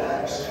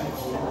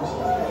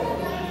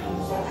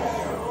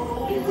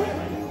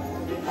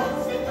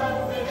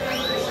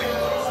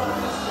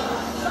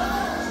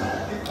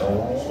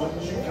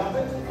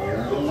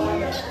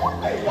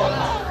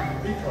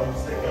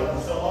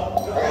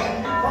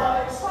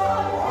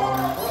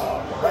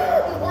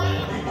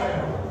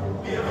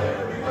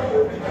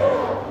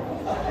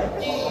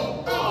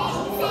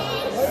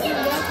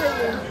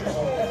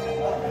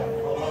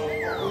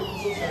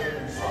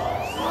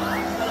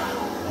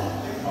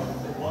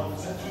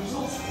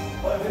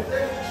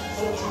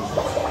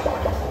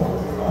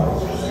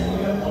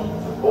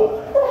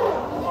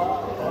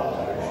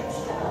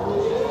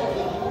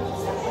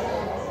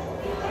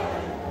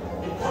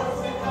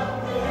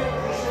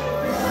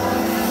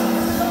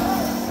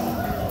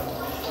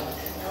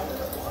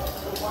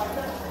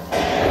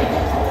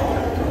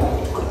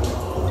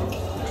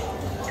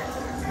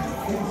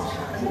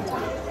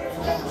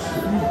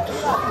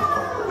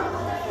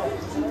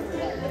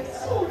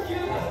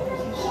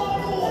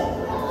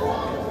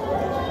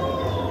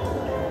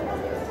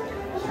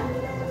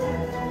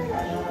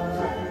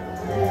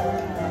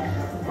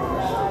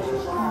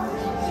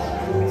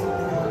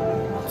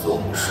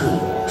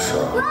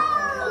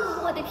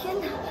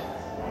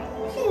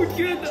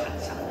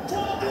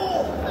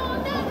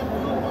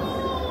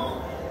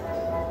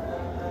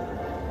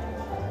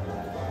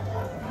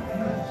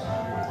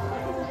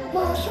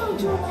马上唱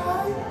出来，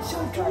小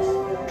猪。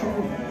终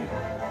于，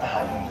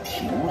大雨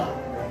停了，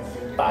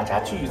大家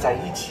聚在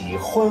一起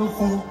欢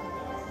呼。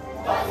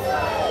万岁！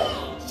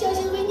小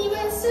熊维尼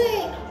万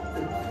岁！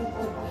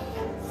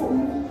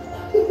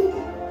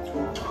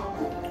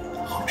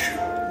好吃。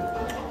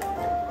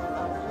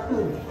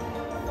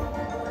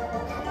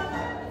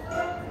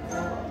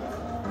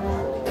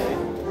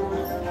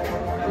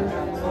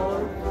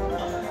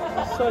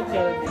说起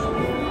来。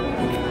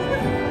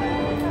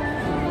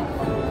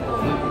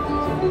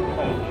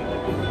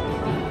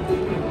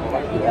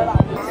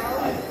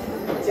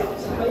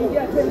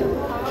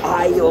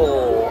哎呦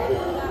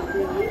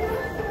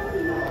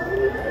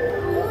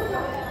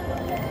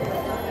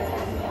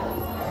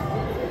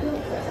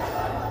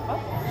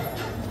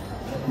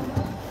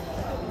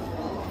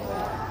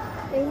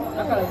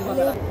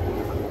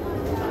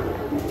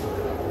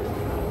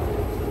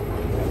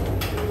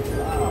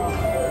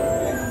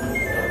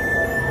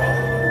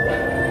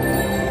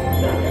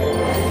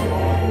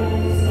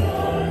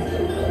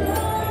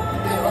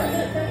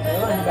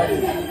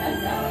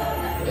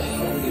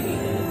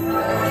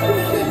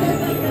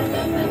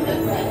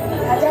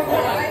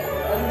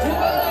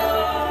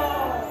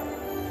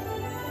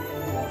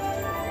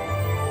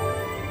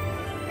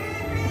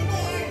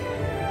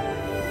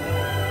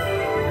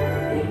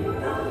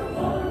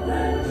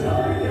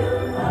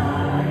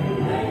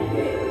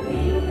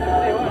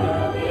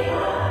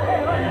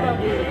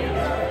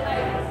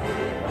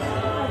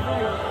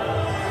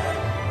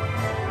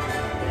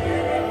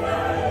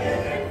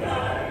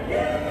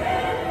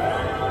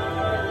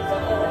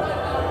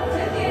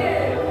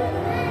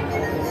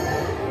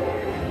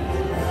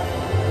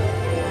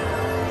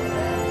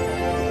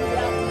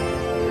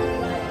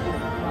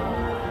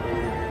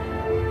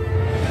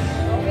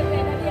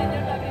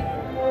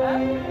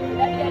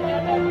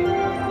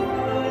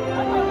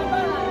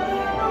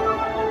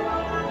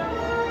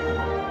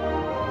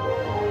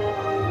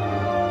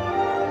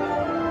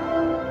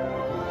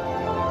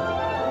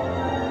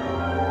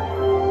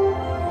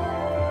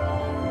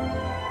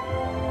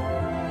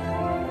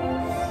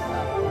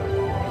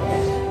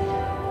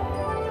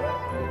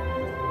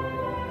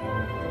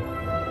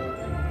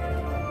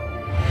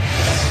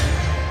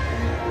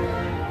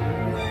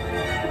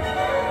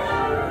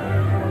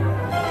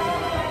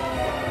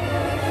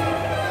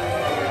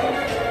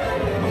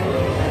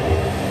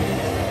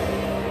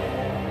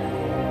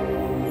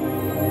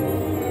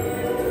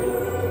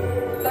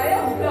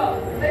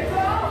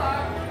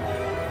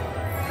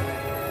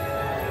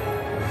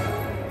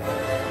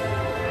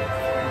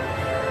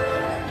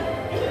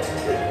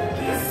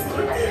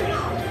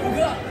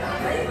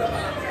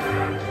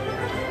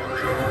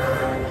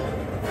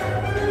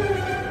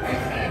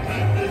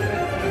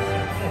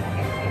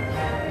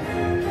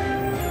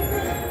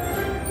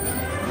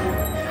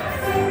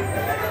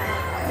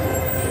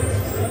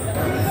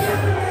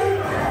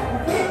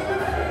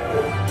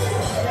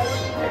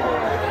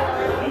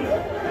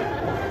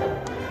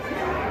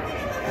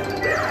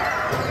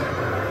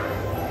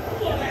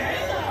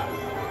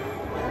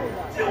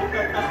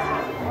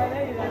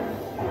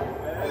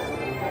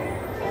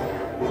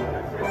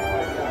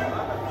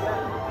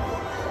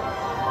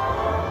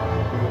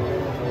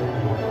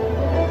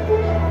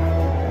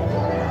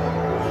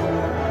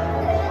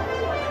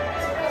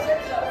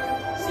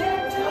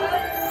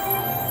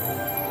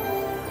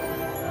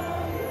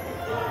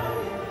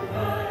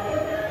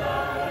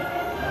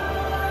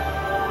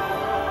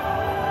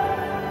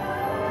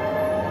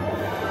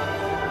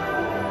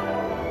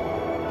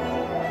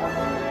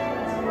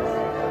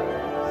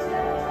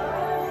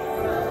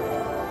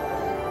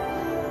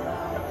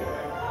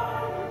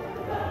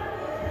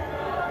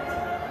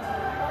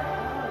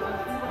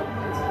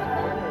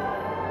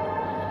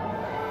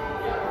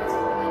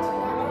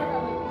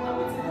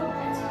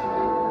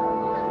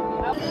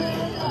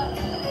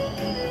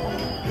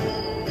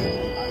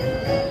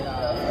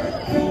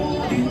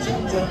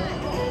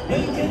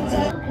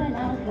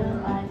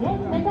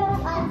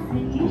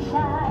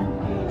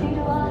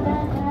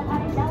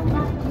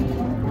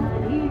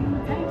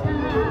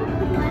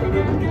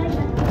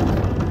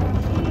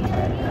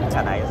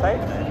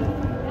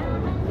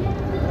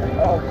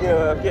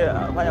！Okey,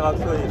 banyak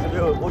maksud ni.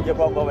 Sebelum ujian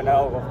apa-apa benda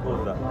aku fokus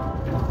dah.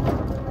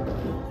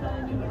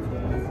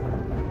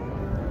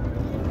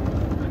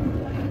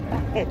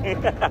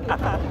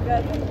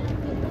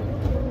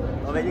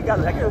 Mejikan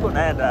lagi pun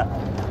ada.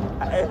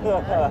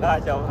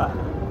 Coba.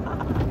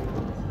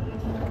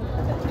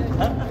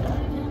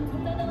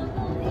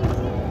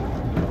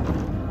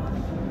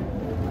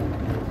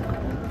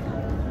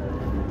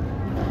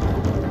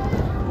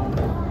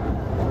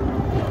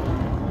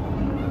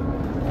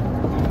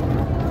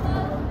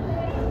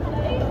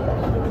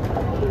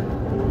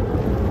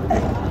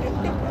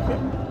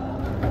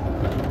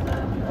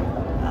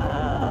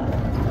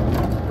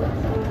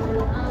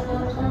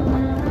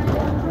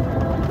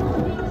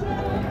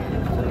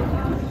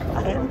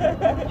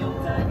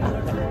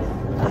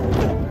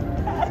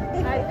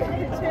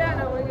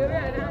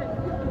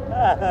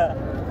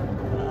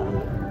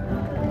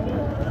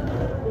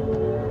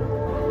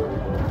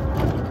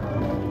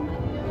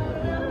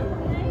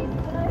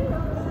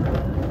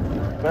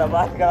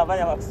 Kenapa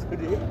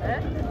maksudi?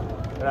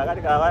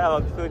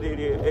 Kenapa maksudi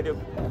ini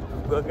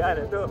bukan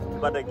itu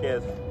pada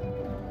case.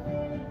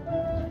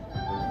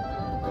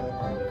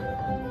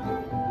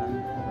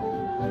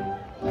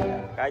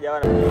 Kaja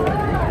wana.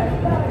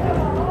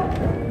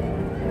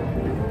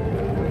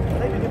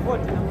 Hivi ni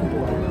boti na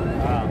mkuu.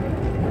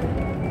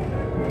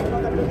 Kama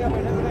katokea hapo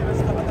inaweza kama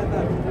imefika mpaka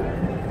tatu.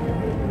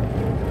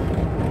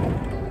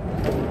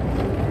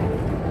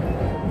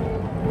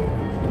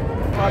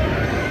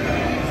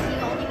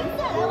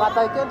 But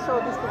I can show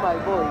this to my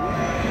boy.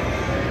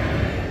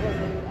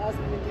 Because he asked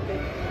me to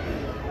take.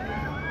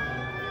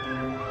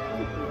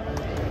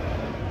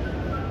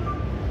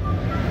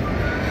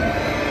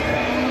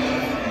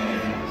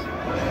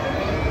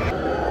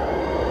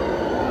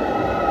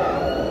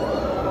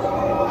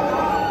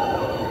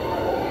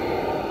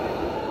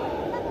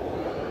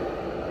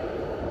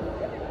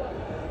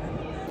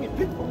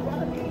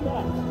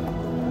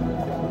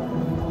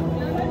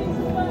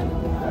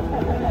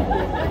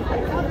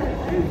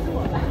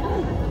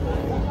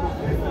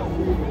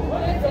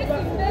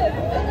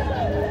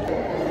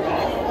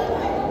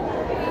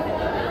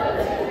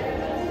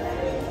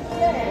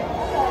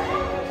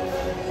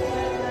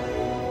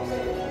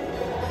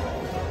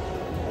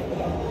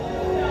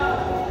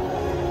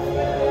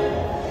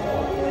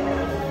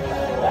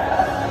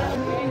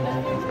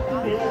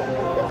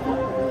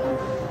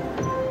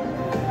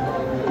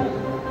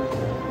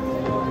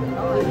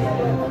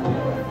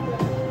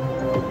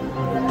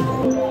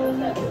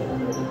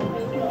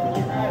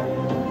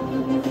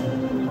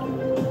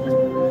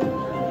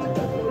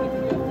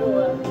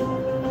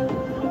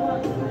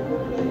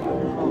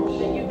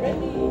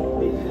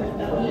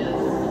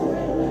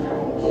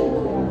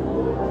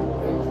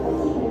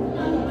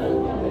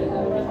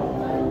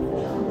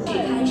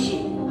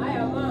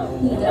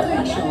你的对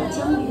手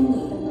将与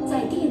你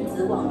在电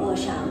子网络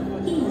上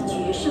一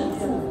决胜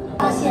负。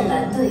发现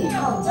蓝队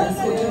创极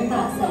速争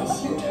大赛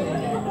新成员，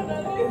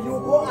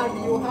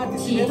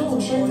启动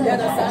身份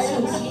卡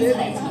信息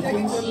采集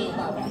分析。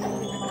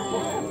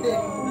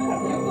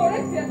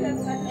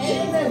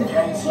身份卡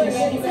信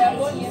息采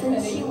集分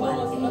析完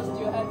毕，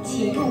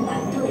启动蓝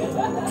队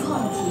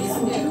创极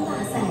速争大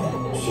赛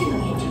训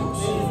练程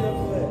序。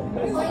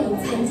欢迎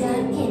参加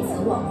电子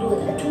网络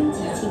的终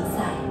极竞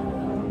赛。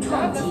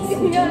 创极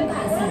速争大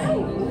赛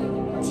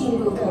进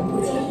入同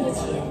步阶以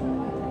前，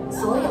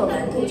所有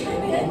蓝队成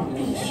员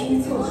必须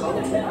做好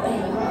准备。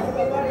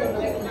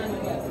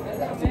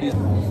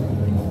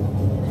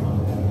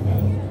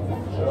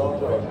使用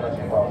者专心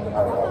保持抬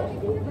头。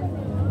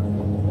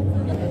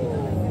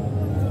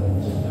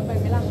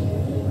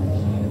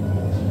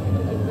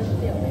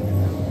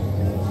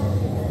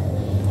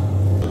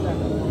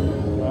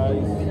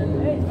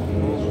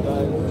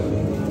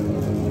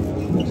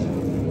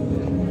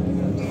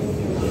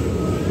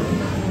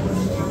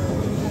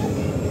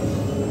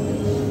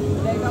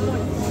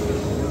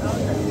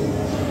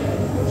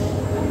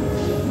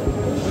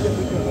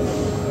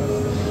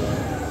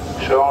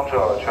 使用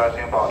者全心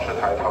保持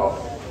抬头。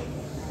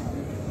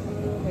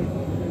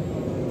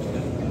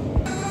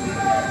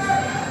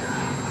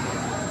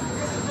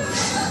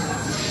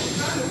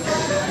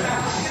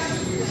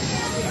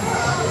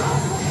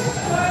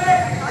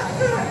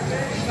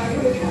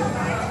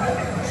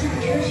下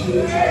车时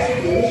小心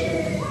留神，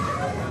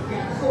然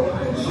后按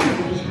序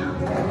离场。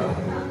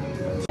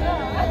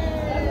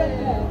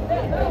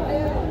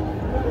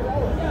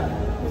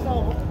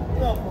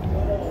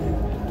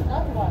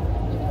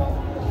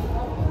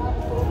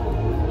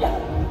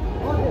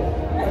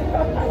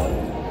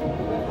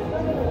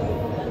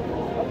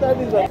 这就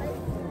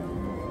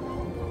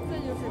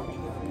是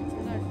前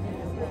段时间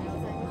突然要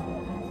在你手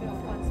上需要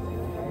换气，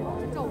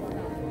是照顾的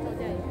赵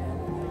建宇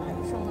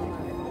受到了，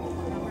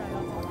然后要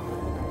走了。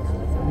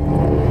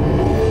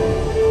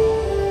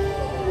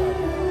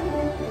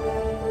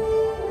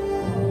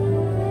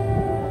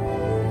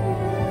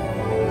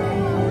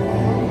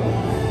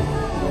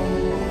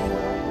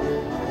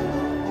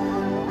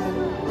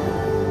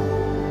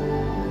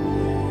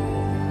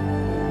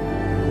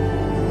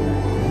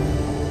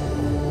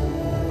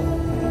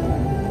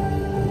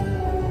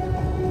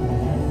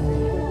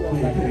每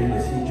个人的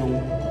心中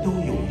都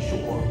有一束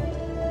光，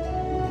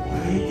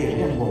可以点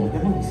亮我们的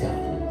梦想，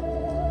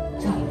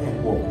照亮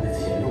我们的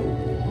前路。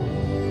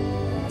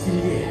今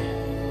夜，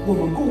我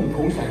们共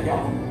同闪耀，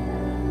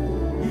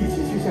一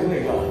起去向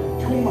那个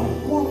充满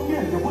光亮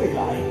的未来。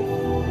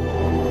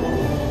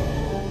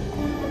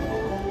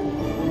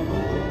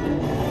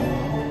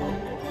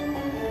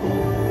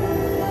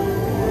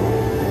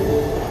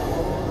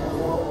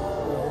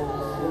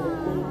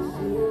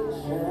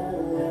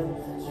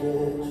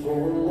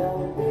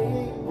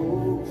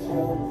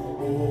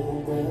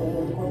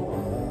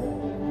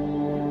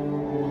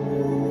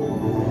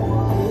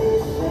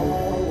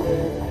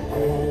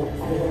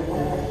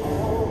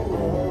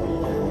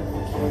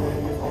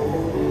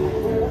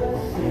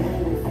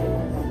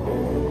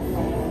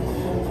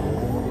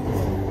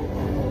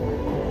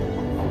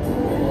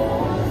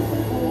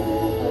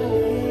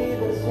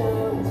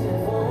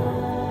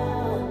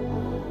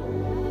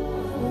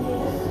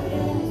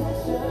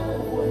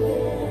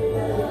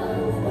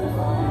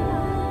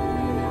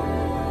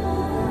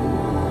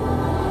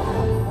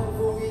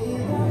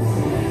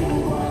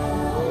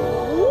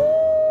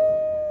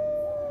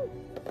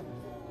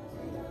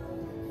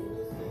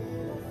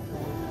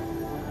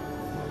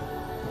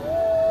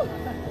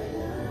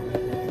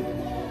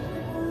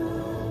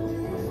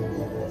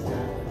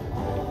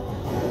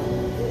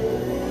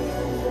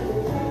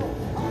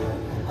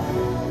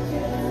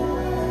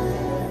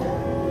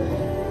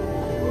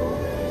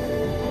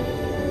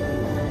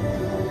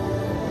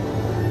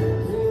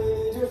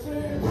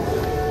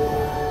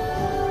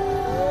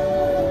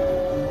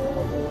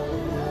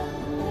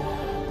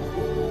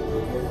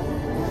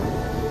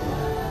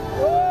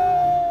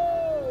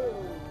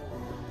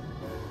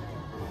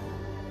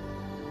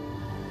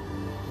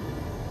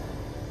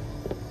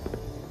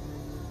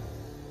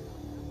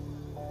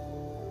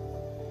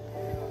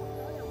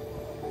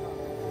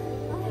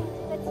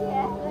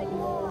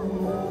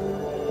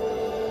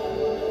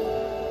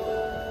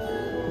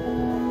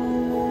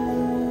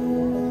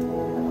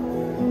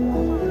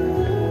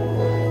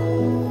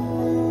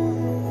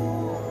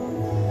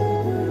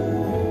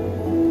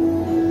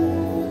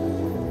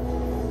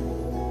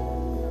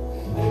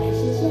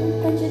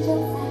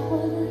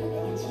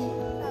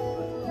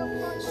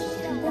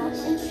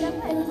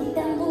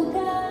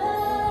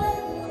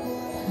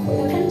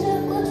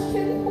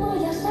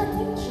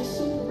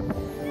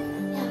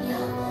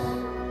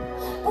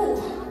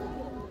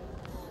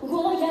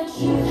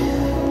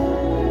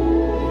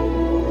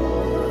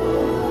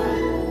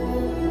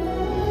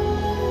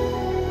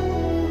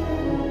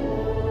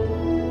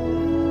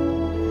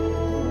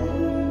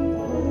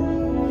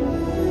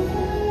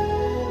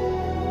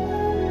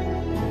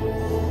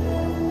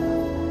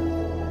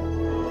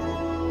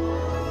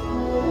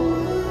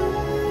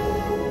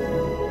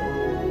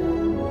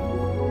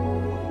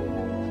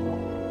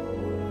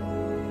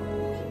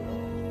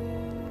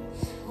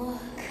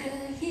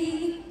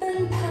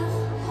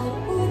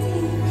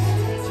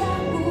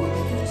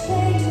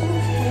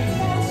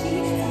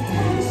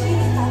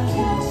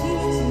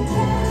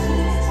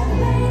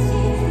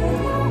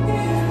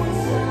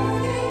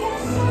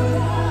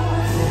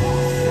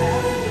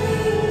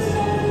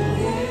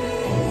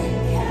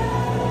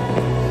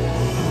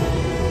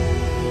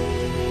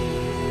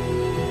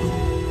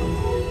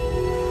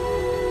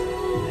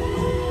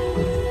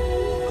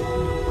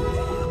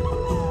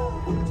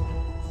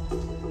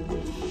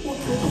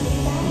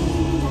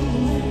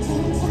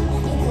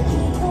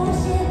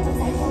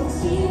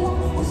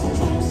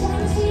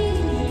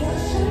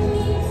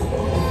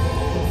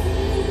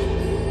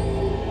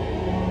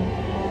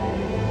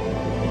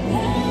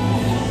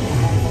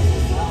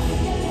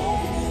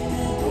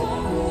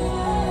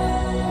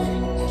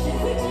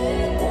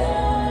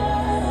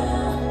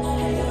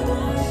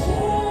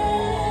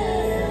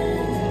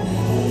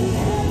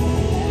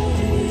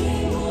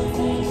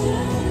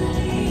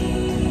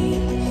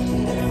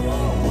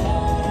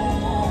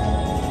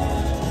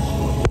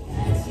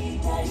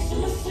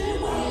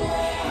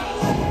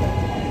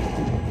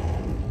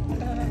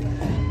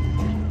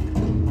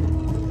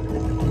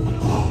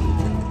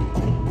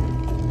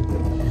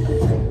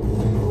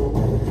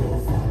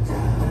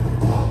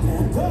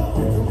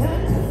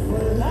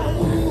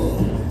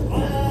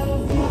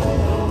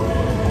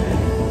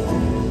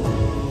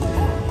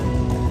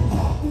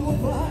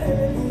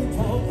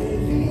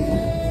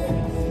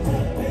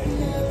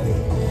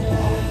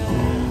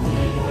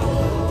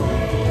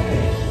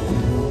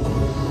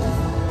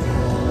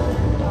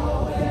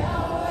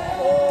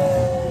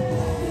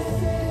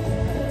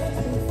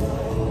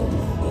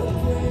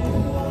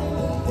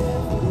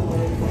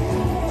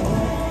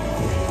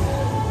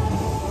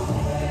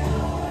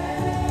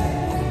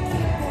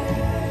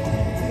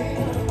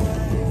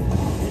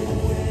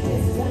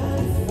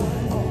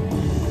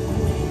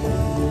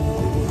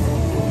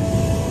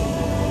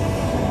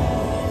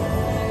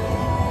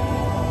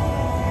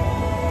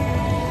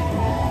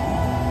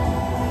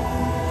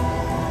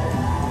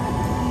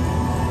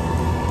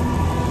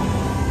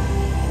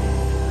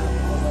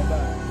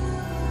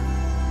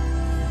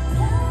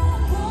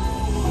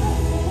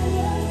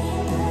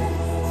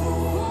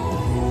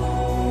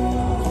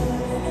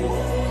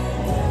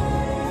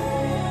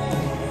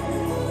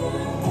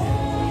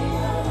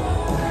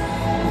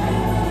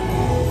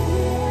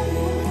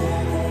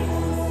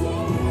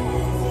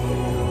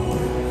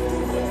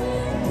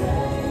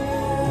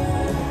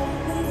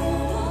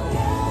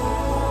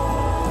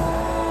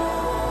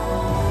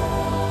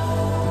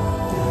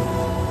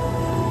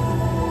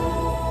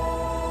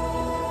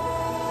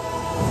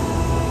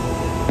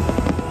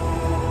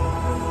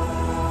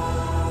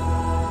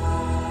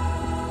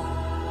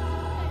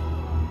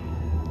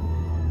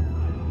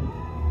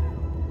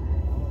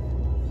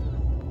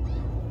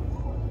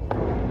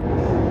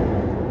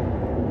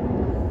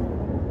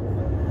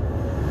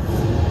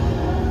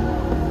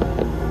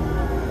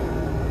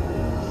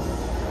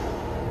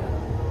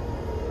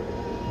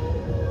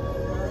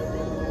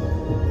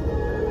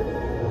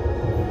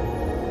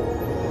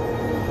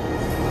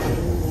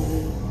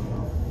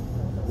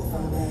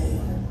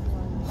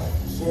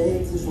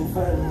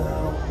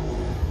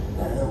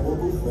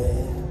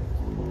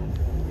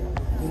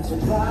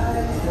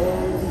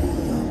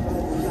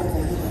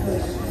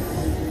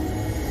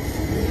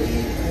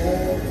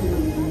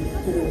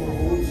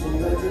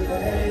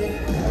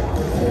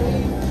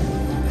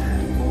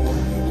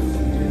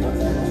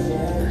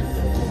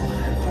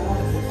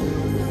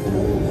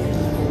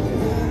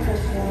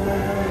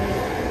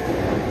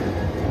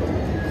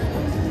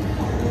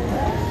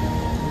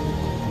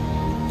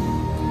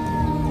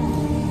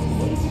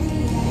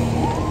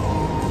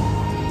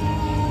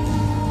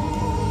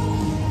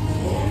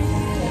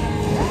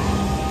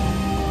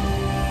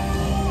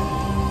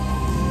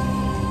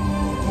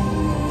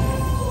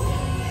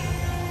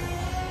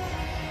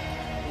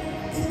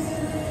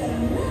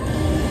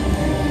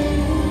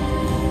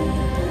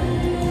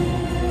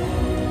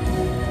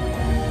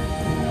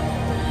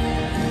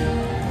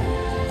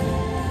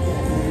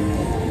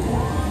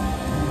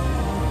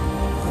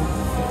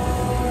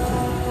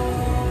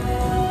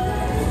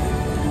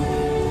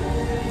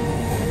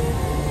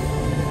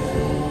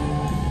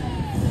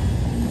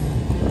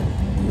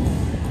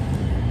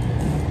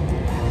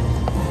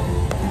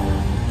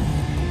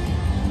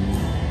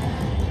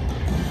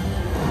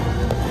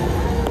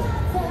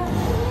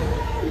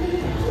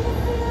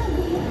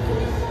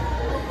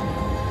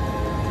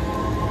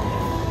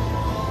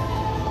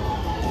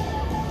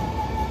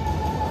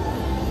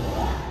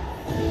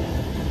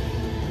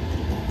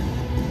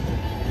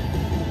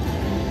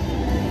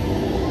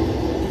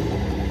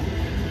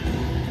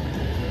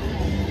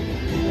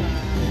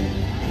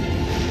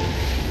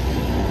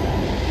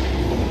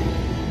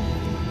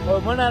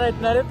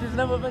Menarik di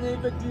sana bapaknya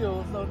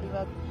video tahun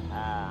ini.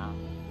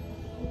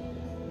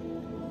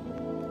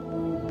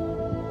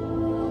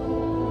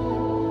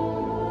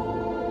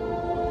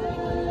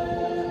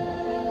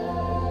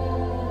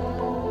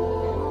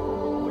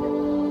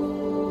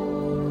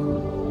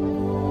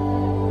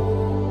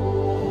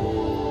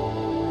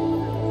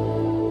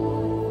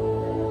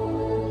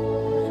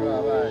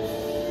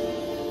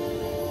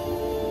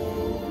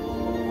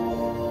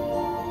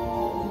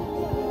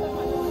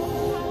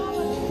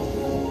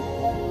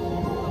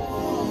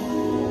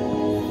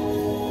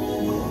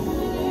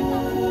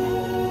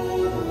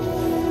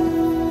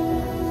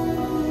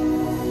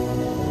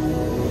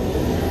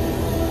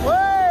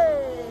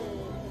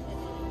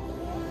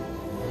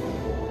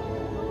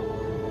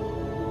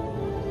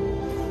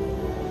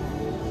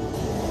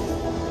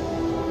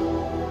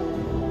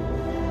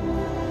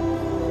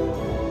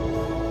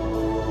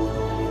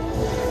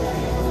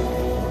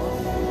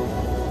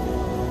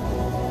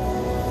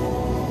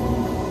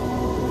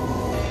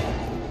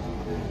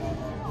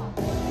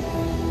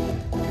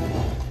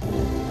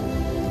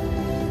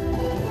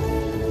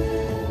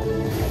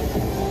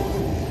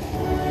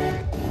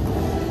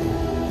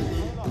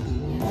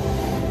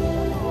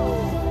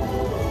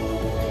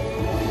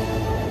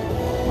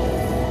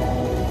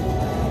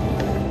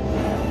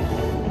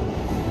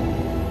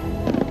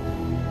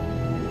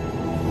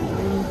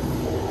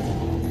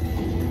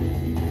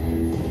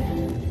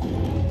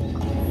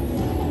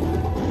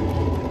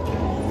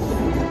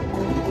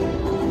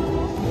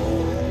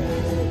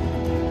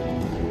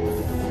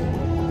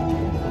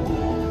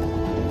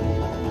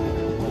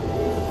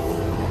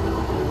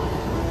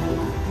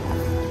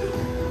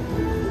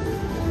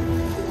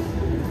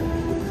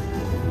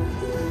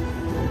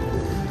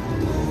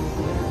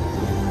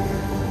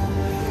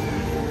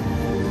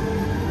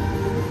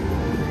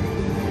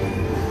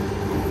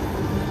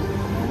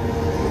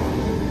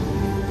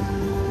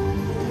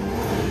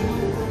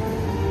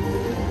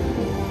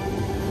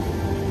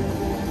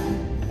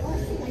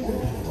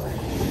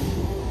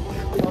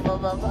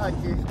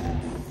 Aqui.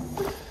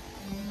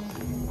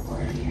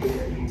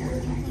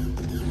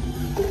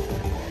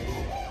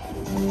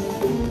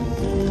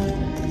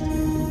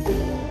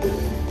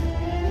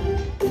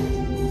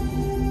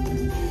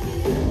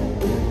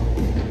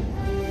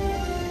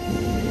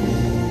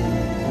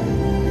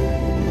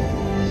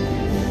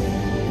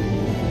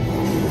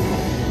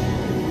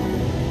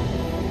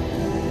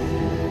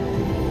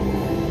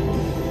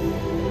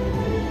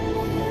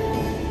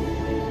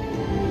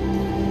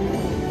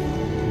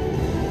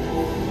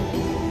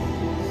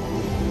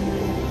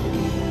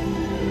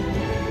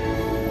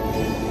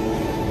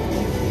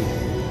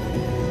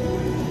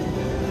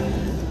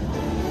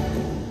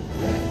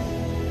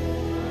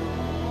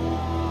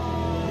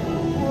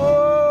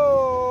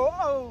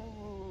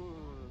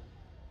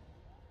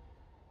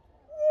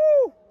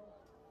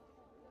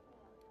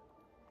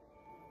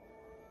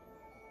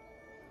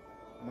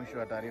 Mwisho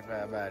wa taarifa ya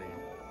habari.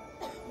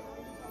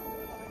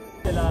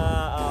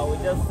 We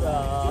just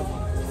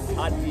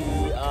at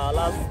the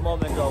last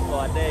moment of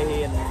our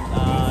day in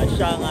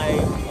Shanghai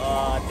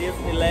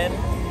Disneyland.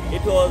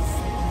 It was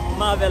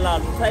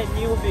marvelous, tight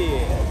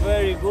newbie,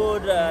 very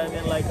good. I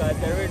mean, like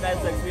it's a very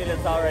nice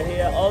experience over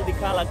here. All the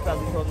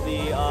characters from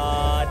the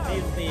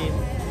Disney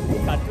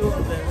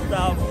cartoons and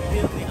stuff,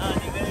 Disney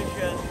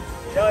animation,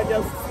 they were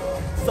just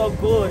so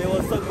good. It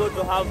was so good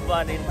to have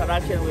an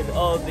interaction with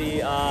all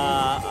the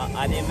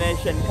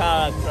animation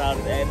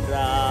characters and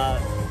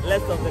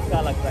rest of the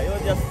characters. It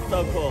was just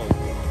so cool.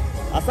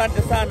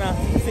 Asante sana.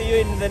 See you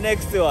in the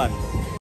next one.